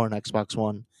or an Xbox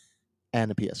One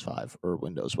and a PS5 or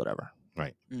Windows, whatever.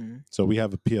 Right. Mm-hmm. So we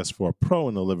have a PS4 Pro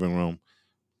in the living room.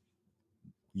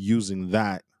 Using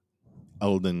that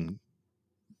Elden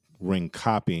Ring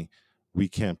copy, we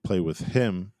can't play with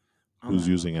him, who's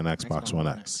using an Xbox One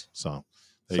X. So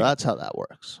that's how that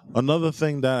works. Another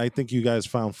thing that I think you guys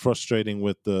found frustrating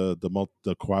with the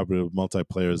cooperative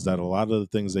multiplayer is that a lot of the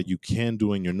things that you can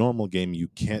do in your normal game, you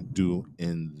can't do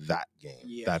in that game.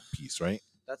 Yeah. That piece, right?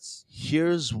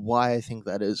 Here's why I think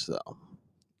that is, though.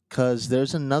 Because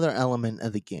there's another element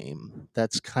of the game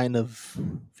that's kind of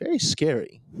very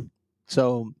scary.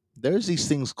 So there's these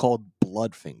things called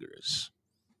blood fingers.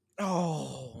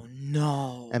 Oh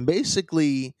no. And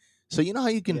basically, so you know how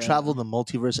you can Yeah. travel the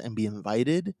multiverse and be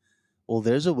invited? Well,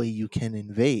 there's a way you can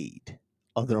invade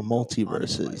other And go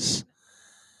multiverses. uninvited.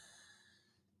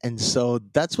 And so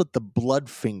that's what the blood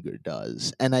finger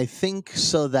does. And I think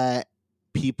so that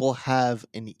people have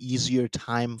an easier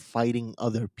time fighting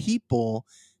other people,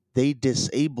 they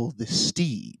disable the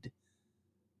steed.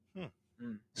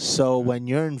 So Okay. when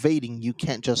you're invading, you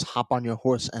can't just hop on your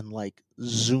horse and like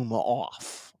zoom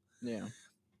off. Yeah.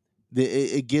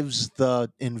 It gives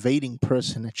the invading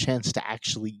person a chance to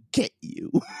actually get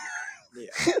you. Yeah.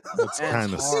 That's And kind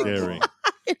of it's horrible. scary.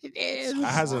 It is.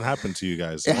 That hasn't happened to you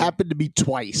guys. It happened to me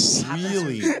twice.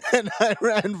 Really? And I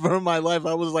ran for my life.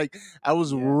 I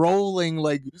was Yeah. rolling,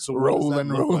 like So what does that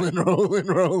rolling,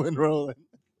 look rolling.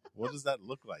 What does that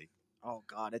look like? Oh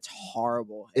god, it's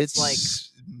horrible. It's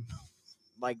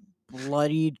like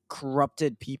bloodied,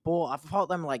 corrupted people. I've fought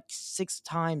them like 6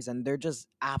 times and they're just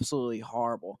absolutely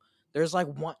horrible. There's like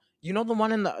one, the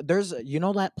one in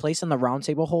that place in the round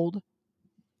table hold?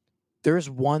 There's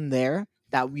one there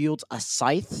that wields a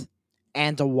scythe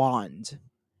and a wand.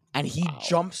 And he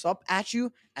jumps up at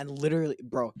you and literally,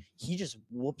 bro, he just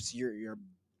whoops your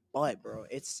butt, bro.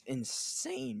 It's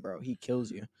insane, bro. He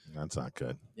kills you. That's not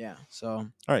good. Yeah, so. All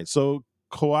right, so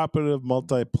cooperative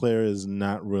multiplayer is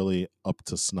not really up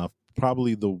to snuff.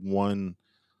 Probably the one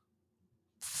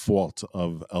fault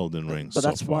of Elden Ring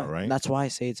But so far, right? That's why I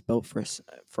say it's built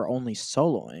for only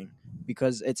soloing,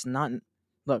 because it's not.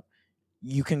 Look,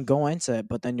 you can go into it,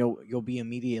 but then you'll be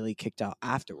immediately kicked out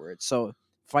afterwards. So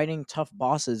fighting tough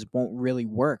bosses won't really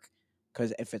work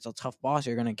because if it's a tough boss,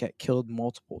 you're gonna get killed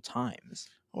multiple times.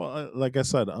 Well, like I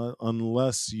said,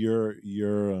 unless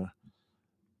you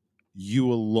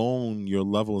alone, your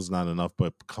level is not enough,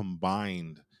 but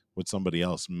combined with somebody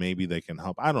else, maybe they can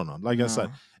help. I don't know. Like I said,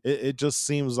 No. it just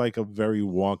seems like a very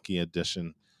wonky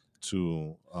addition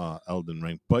to Elden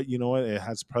Ring. But you know what? It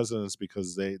has precedence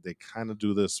because they kind of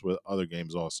do this with other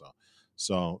games also.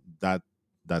 So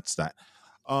that's that.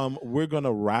 We're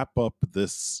gonna wrap up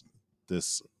this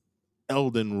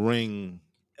Elden Ring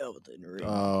Elden Ring.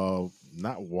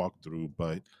 not walkthrough,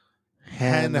 but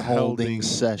Hand holding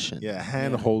session. Yeah,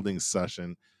 hand holding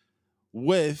session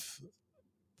with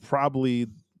probably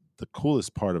the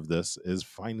coolest part of this is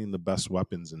finding the best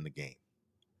weapons in the game.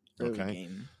 Early Okay.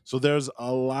 game. So there's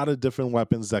a lot of different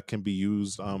weapons that can be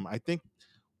used. I think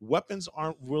weapons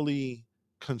aren't really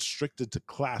constricted to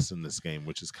class in this game,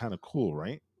 which is kind of cool,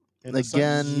 right? In a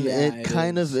sense. Again, Yeah, it it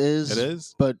kind of is. It is,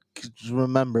 is. but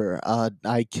remember,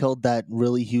 I killed that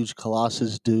really huge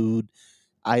Colossus dude.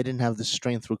 I didn't have the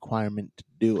strength requirement to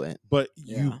do it. But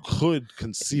you Yeah. could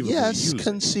conceivably Yes, use it. You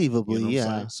conceivably, know what I'm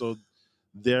yeah. saying? So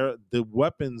the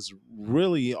weapons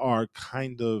really are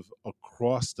kind of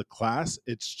across the class.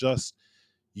 It's just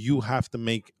you have to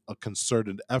make a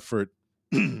concerted effort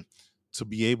to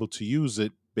be able to use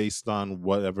it based on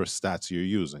whatever stats you're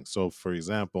using. So for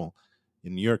example,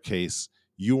 in your case,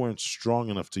 you weren't strong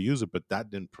enough to use it, but that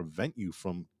didn't prevent you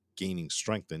from gaining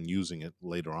strength and using it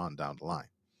later on down the line,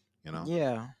 you know?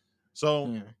 Yeah. So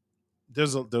Yeah.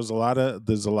 there's a lot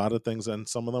of things, and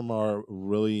some of them are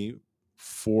really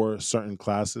for certain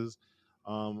classes.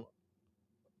 Um,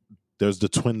 there's the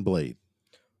twin blade.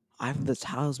 I have the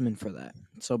talisman for that.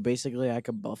 So basically I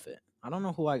could buff it. I don't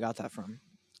know who I got that from.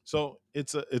 So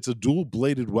it's a dual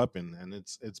bladed weapon, and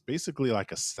it's basically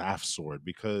like a staff sword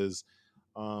because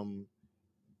um,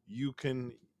 you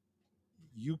can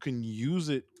use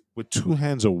it with two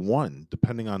hands or one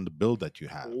depending on the build that you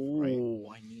have, right?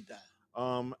 Oh, I need that.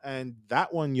 And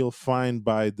that one you'll find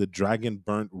by the Dragon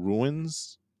Burnt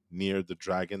Ruins near the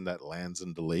dragon that lands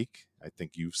in the lake. I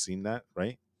think you've seen that,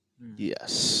 right?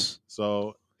 Yes.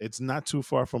 So it's not too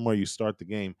far from where you start the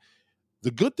game.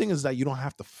 The good thing is that you don't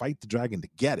have to fight the dragon to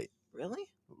get it. Really?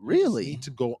 You just Really? need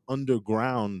to go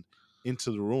underground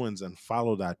into the ruins and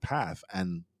follow that path,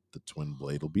 and the twin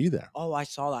blade will be there. Oh, I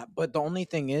saw that. But the only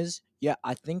thing is, yeah,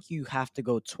 I think you have to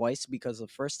go twice because the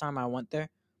first time I went there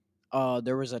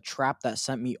was a trap that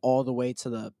sent me all the way to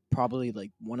the probably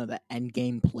like one of the end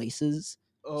game places.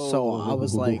 So I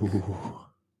was like,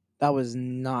 that was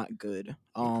not good.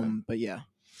 Okay. But yeah.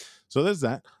 So there's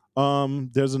that.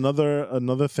 There's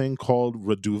another thing called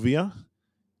Reduvia.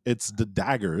 It's the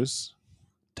daggers.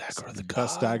 Dagger of the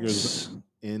Best daggers gods.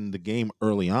 in the game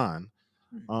early on.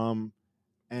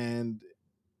 And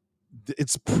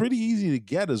it's pretty easy to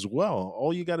get as well.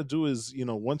 All you got to do is,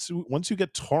 once you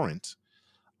get torrent,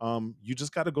 you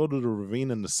just got to go to the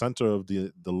ravine in the center of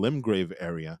the Limgrave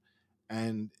area,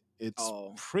 and it's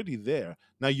pretty there.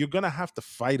 Now you're gonna have to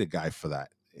fight a guy for that.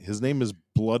 His name is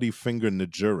Bloody Finger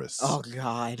Najurus. Oh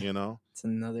God. You know, it's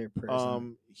another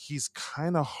person. He's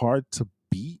kind of hard to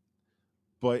beat,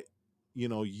 but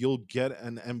you'll get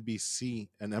an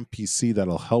NPC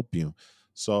that'll help you.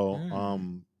 So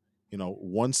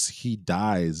once he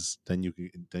dies, then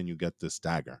you get this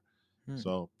dagger.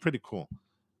 So pretty cool.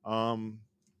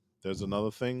 There's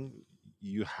another thing.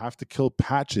 You have to kill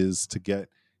Patches to get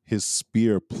his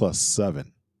spear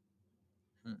 +7.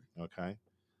 Okay.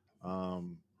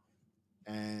 And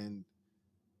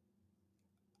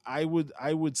I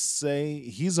would say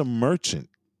he's a merchant.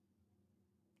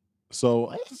 So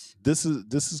What? this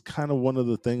is kind of one of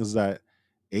the things that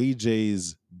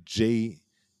AJ's JAC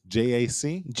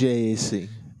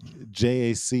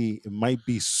might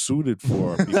be suited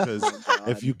for because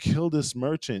if you kill this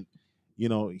merchant,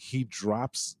 he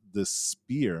drops this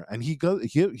spear and he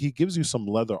gives you some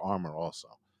leather armor also.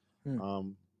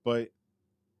 But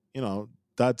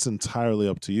that's entirely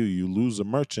up to you. You lose a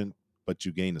merchant, but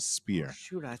you gain a spear. Oh,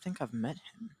 shoot, I think I've met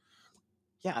him.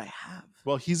 Yeah, I have.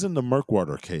 Well, he's in the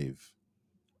Murkwater cave.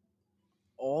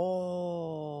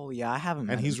 Oh, yeah, I haven't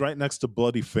met And he's him. right next to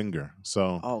Bloody Finger.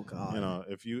 So, oh God,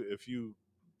 if you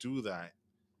do that,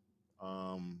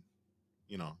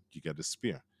 you get a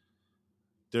spear.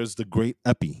 There's the Great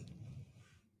Epi.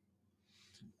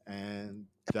 And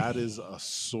that is a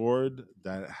sword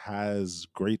that has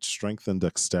great strength and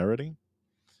dexterity.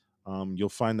 You'll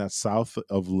find that south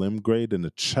of Limgrave in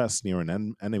a chest near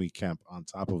an enemy camp on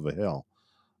top of a hill.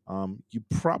 You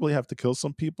probably have to kill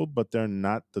some people, but they're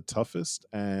not the toughest,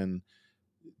 and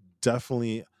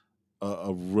definitely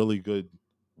a really good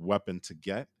weapon to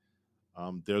get.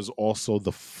 There's also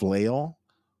the flail,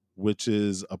 which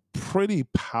is a pretty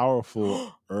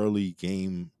powerful early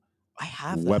game I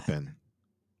have that. weapon.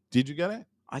 Did you get it?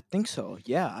 I think so.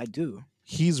 Yeah, I do.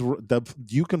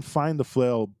 You can find the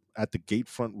flail at the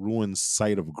Gatefront Ruins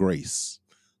site of Grace.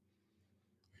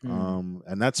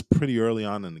 And that's pretty early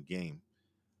on in the game.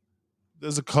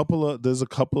 There's a couple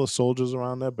of soldiers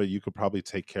around there, but you could probably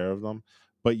take care of them.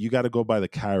 But you got to go by the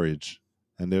carriage,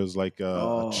 and there's like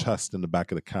a chest in the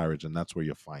back of the carriage, and that's where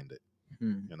you'll find it.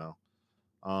 You know,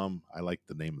 I like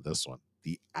the name of this one,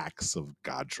 the Axe of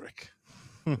Godric.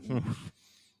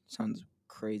 Sounds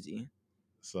crazy.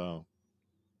 So,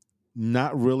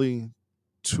 not really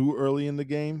too early in the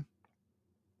game,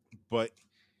 but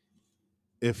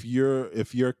if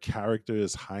your character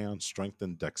is high on strength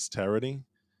and dexterity,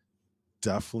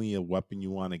 definitely a weapon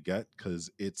you want to get, because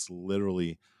it's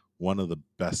literally one of the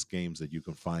best games that you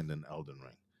can find in Elden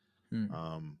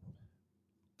Ring.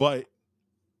 But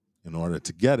in order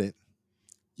to get it,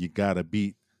 you gotta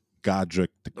beat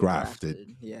Godric the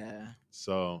Grafted. Yeah.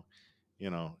 So,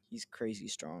 he's crazy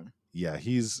strong. Yeah,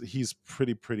 he's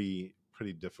pretty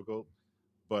difficult.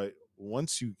 But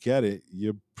once you get it,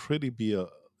 you'll pretty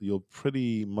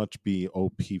much be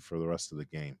OP for the rest of the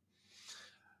game.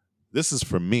 This is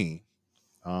for me,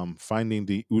 finding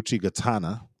the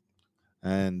Uchigatana,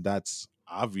 and that's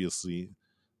obviously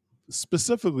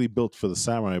specifically built for the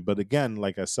samurai. But again,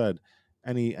 like I said,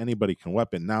 anybody can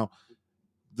weapon. Now,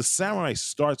 the samurai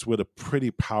starts with a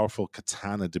pretty powerful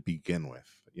katana to begin with,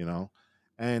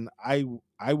 and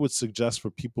I would suggest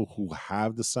for people who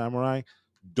have the samurai,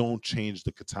 don't change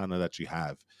the katana that you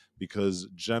have, because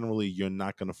generally you're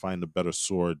not going to find a better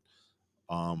sword,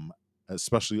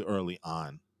 especially early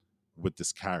on with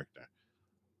this character.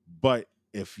 But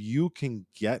if you can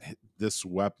get this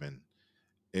weapon,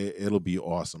 it'll be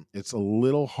awesome. It's a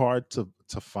little hard to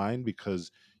find,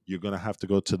 because you're going to have to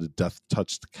go to the death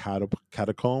touched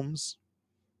catacombs,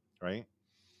 right?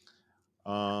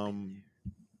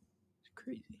 It's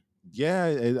crazy.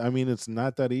 Yeah, I mean, it's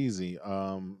not that easy.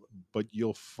 But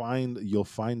you'll find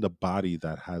a body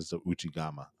that has the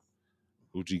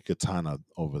Uchigatana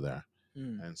over there.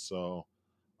 And so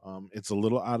it's a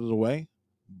little out of the way,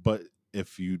 but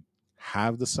if you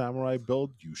have the samurai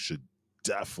build, you should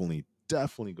definitely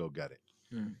go get it.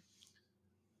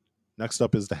 Next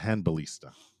up is the hand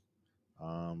ballista.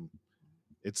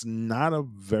 It's not a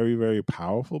very, very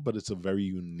powerful, but it's a very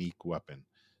unique weapon.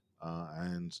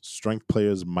 And strength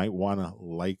players might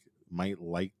like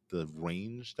the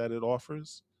range that it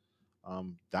offers.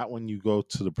 That one, you go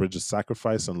to the Bridge of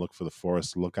Sacrifice and look for the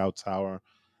Forest Lookout Tower.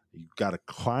 You got to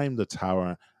climb the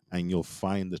tower, and you'll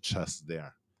find the chest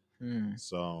there.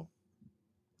 So,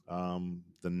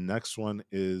 the next one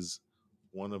is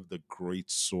one of the great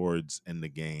swords in the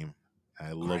game.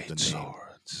 I love the name.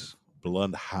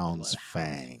 Bloodhound's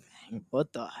Fang.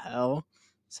 What the hell?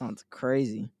 Sounds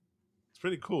crazy. It's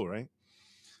pretty cool, right?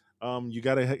 You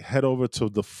got to head over to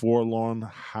the Forlorn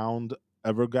Hound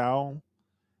Evergaol,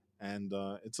 and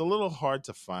it's a little hard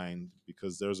to find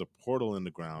because there's a portal in the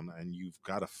ground, and you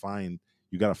got to fight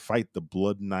the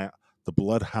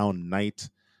Bloodhound Knight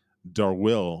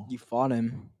Darwill. You fought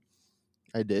him.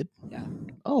 I did. Yeah.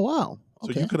 Oh wow. So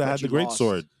Okay. you could have had the great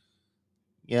sword.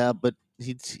 Yeah, but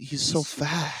he's so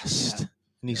fast,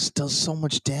 and he does so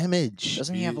much damage.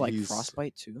 Doesn't he have like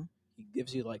frostbite too? He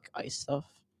gives you like ice stuff.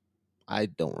 I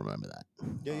don't remember that.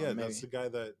 Yeah, that's the guy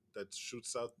that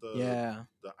shoots out the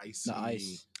icy. The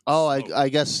ice. Oh, I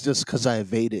guess just because I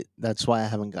evaded, that's why I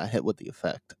haven't got hit with the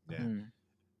effect. Yeah.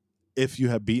 If you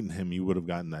had beaten him, you would have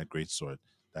gotten that great sword.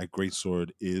 That great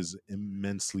sword is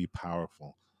immensely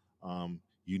powerful.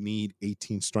 You need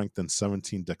 18 strength and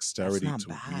 17 dexterity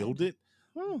to wield it.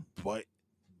 But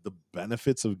the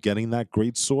benefits of getting that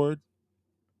great sword,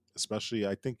 especially,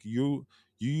 I think you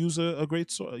use a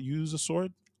great sword. You use a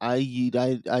sword. I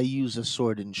use a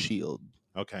sword and shield.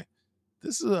 Okay,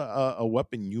 this is a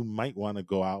weapon you might want to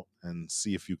go out and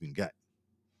see if you can get.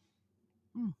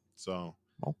 So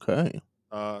okay.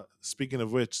 Speaking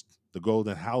of which, the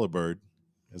Golden Halberd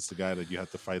is the guy that you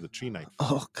have to fight a tree knight for.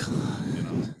 Oh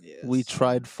god. Yes. We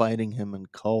tried fighting him in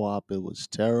co-op. It was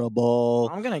terrible.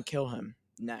 I'm gonna kill him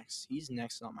next. He's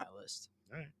next on my list.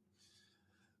 All right.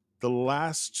 The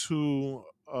last two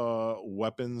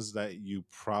weapons that you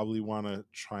probably want to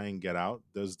try and get out,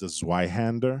 there's the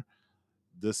Zweihander.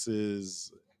 This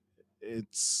is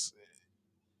it's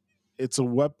a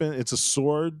weapon, it's a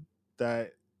sword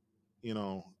that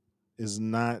is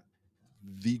not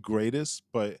the greatest,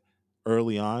 but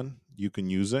early on you can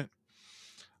use it.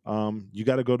 You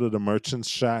got to go to the Merchant's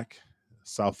Shack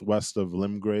southwest of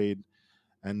Limgrade,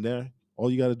 and there all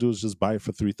you got to do is just buy it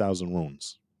for 3,000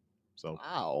 runes. So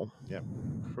Wow. yeah,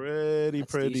 pretty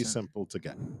That's decent. simple to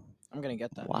get. I'm gonna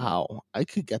get that. Wow. I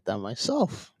could get that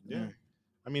myself. Yeah,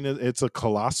 I mean it's a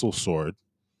colossal sword.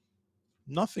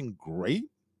 Nothing great,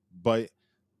 but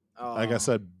like I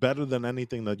said, better than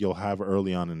anything that you'll have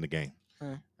early on in the game.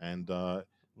 And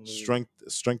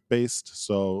strength based,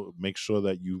 so make sure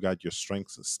that you got your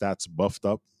strength stats buffed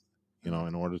up, in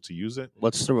order to use it.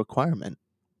 What's the requirement?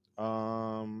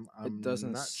 I'm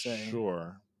doesn't not say.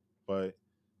 sure, but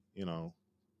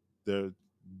they're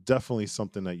definitely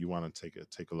something that you want to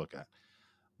take a look at.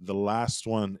 The last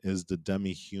one is the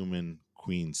demi-human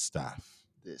queen staff.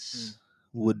 This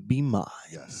would be mine.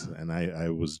 Yes, and I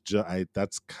was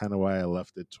that's kind of why I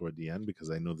left it toward the end, because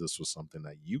I knew this was something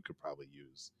that you could probably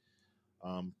use.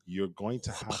 You're going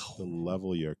to have to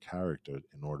level your character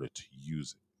in order to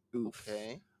use it. Oof.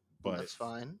 Okay. But that's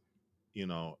fine.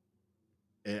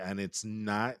 And it's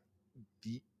not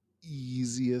the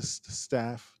easiest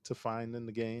staff to find in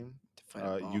the game.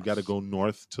 You got to go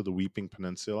north to the Weeping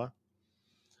Peninsula.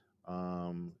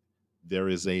 There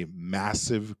is a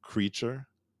massive creature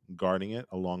guarding it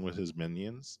along with his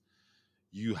minions.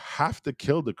 You have to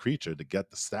kill the creature to get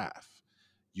the staff.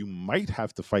 You might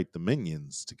have to fight the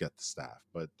minions to get the staff,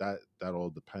 but that all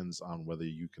depends on whether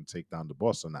you can take down the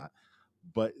boss or not.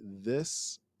 But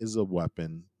this is a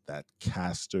weapon that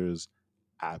casters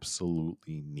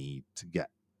absolutely need to get.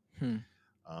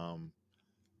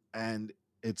 And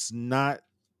it's not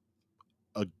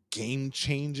a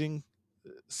game-changing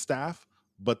staff,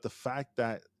 but the fact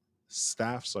that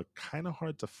staffs are kind of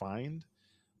hard to find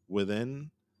within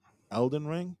Elden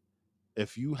Ring,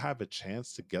 if you have a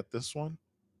chance to get this one,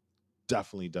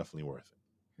 definitely worth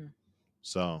it.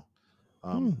 So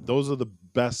those are the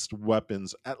best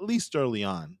weapons, at least early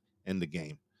on in the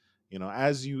game.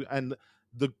 And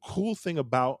the cool thing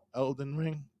about Elden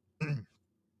Ring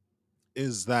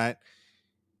is that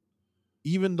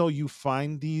even though you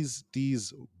find these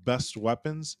best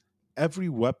weapons, every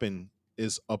weapon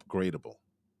is upgradable.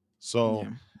 So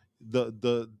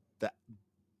the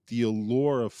the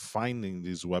allure of finding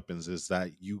these weapons is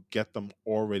that you get them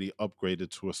already upgraded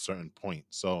to a certain point.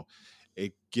 So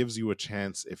it gives you a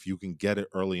chance, if you can get it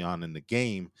early on in the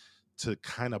game, to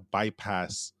kind of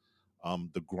bypass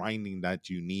the grinding that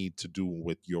you need to do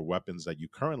with your weapons that you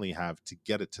currently have to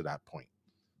get it to that point.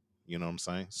 You know what I'm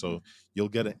saying? So you'll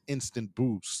get an instant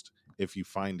boost if you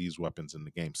find these weapons in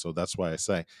the game. So that's why I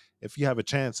say, if you have a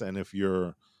chance and if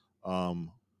you're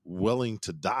willing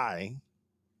to die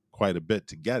quite a bit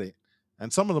to get it,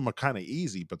 and some of them are kind of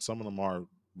easy, but some of them are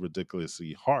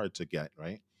ridiculously hard to get,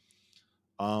 right?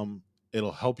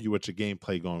 It'll help you with your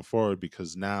gameplay going forward,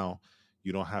 because now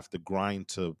you don't have to grind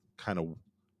to kind of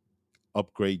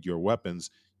upgrade your weapons.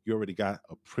 You already got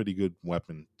a pretty good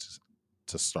weapon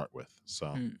to start with.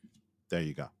 So there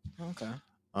you go. Okay.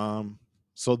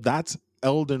 So that's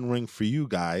Elden Ring for you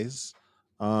guys.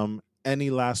 Any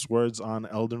last words on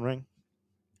Elden Ring?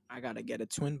 I gotta get a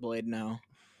twin blade now.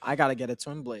 I gotta get a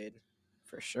twin blade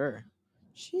for sure.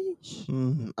 Sheesh.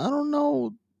 I don't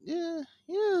know. Yeah.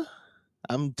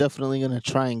 I'm definitely gonna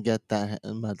try and get that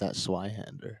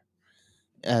Swyhander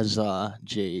as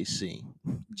JAC.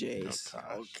 Jace.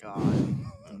 Oh, Oh god.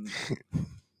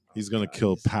 He's gonna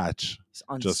kill Patch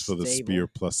just for the spear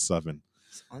unstable. +7.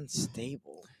 He's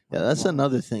unstable. Yeah, that's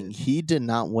another Unwarranted. thing. He did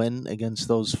not win against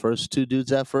those first two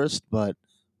dudes at first, but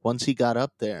once he got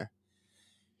up there,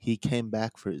 he came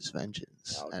back for his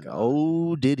vengeance. Oh, and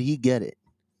God. did he get it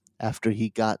after he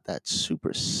got that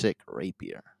super sick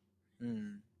rapier.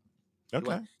 Okay.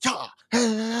 Went, yeah,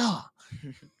 yeah.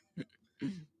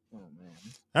 Oh man.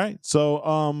 All right.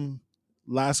 So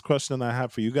last question I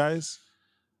have for you guys.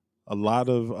 A lot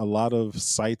of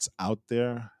sites out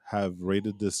there have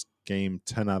rated this game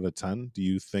 10 out of 10. Do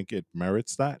you think it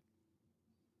merits that?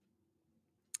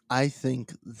 I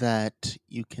think that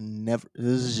you can never,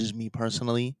 this is just me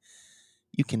personally,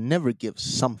 you can never give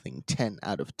something 10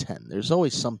 out of 10. There's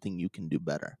always something you can do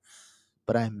better.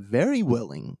 But I'm very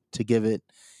willing to give it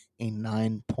a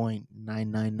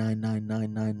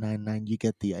 9.9999999. You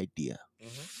get the idea.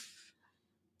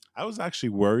 I was actually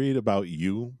worried about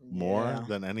you more Yeah.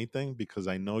 than anything, because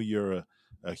I know you're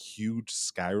a huge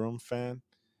Skyrim fan,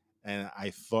 and I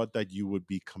thought that you would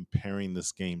be comparing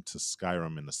this game to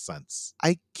Skyrim in a sense.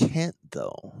 I can't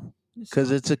though,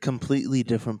 because it's a completely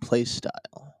different play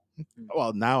style.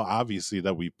 Well, now obviously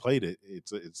that we played it,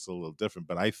 it's a little different.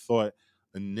 But I thought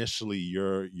initially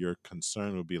your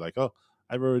concern would be like, oh,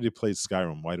 I've already played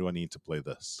Skyrim. Why do I need to play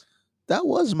this? That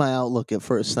was my outlook at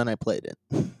first. Then I played it.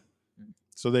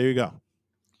 So there you go.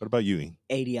 What about you?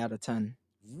 80 out of 10.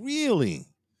 Really?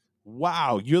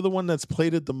 Wow. You're the one that's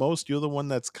played it the most. You're the one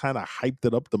that's kind of hyped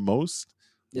it up the most.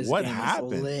 This What game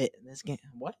happened? Is lit. This game,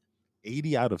 what?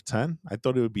 80 out of 10? I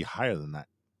thought it would be higher than that.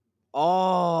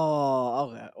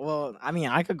 Oh, okay. Well, I mean,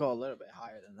 I could go a little bit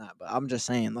higher than that, but I'm just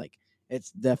saying, like,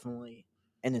 it's definitely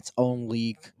in its own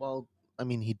league. Well, I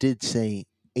mean, he did say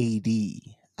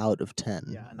 80 out of 10.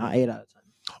 Yeah, not 8 out of 10.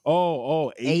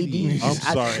 Oh, 80. 80. I'm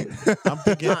sorry. I'm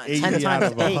thinking Not 10 80 out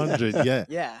times of 8. 100. Yeah.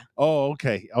 Yeah. Oh,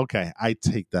 okay. I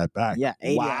take that back. Yeah,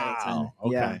 80 wow. out of 10.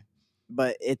 Okay. Yeah.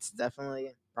 But it's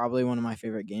definitely probably one of my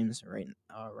favorite games right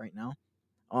now.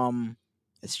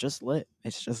 It's just lit.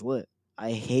 It's just lit.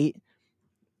 I hate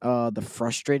the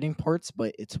frustrating parts,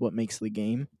 but it's what makes the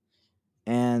game.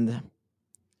 And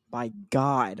by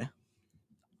God,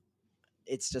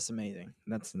 it's just amazing.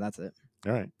 That's it.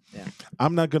 All right. Yeah.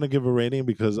 I'm not going to give a rating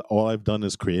because all I've done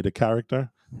is create a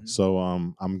character. Mhm. So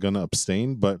I'm going to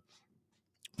abstain, but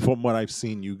from what I've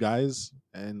seen you guys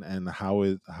and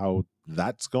how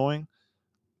that's going,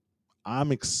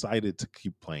 I'm excited to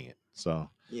keep playing it. So,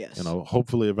 Yes.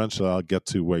 hopefully eventually I'll get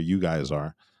to where you guys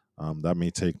are. That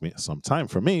may take me some time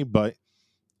for me, but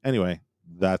anyway,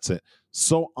 that's it.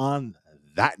 So on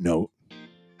that note,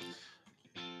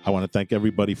 I want to thank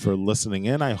everybody for listening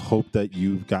in. I hope that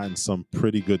you've gotten some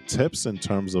pretty good tips in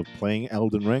terms of playing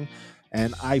Elden Ring.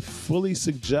 And I fully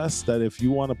suggest that if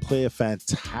you want to play a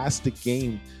fantastic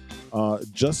game,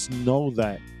 just know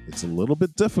that it's a little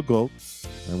bit difficult.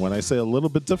 And when I say a little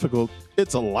bit difficult,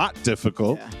 it's a lot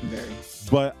difficult. Yeah, very.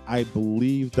 But I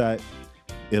believe that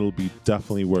it'll be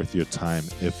definitely worth your time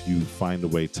if you find a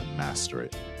way to master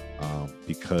it.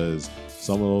 Because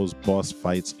some of those boss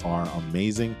fights are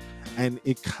amazing. And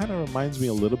it kind of reminds me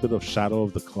a little bit of Shadow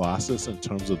of the Colossus in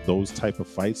terms of those type of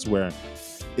fights where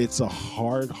it's a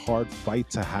hard fight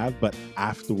to have, but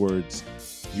afterwards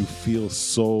you feel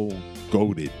so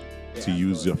goated, to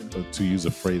use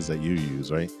a phrase that you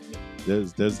use, right?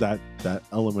 There's that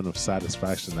element of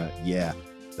satisfaction that, yeah,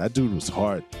 that dude was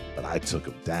hard, but I took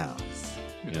him down,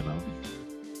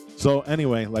 So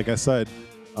anyway, like I said,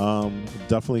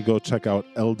 definitely go check out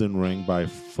Elden Ring by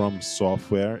From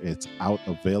Software. It's out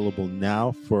available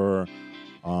now for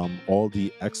all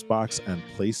the Xbox and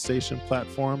PlayStation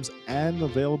platforms and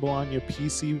available on your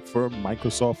PC for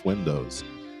Microsoft Windows.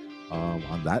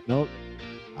 On that note,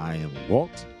 I am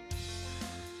Walt.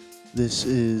 This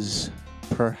is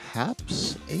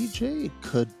perhaps AJ. It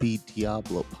could be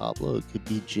Diablo Pablo. It could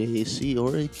be JAC,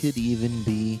 or it could even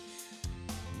be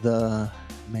the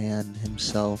man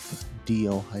himself,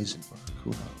 Dio Heisenberg. Who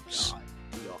knows?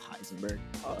 Dio Heisenberg.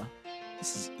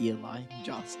 This is Eli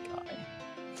Joss Guy.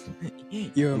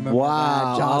 You remember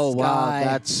that? Joss Guy.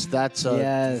 That's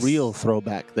a real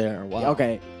throwback there. Wow.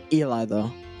 Okay, Eli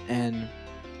though, and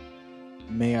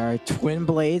may our twin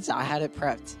blades. I had it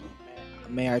prepped.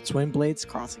 May our twin blades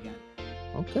cross again.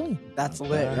 Okay. That's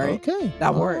lit, right? Okay.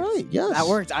 That worked. Right. Yes. That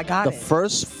worked. I got the it. The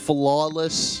first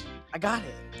flawless. I got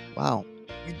it. Wow.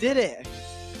 You did it.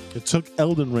 It took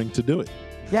Elden Ring to do it.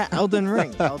 Yeah, Elden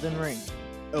Ring. Elden Ring.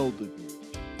 Elden.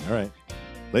 All right.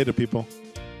 Later, people.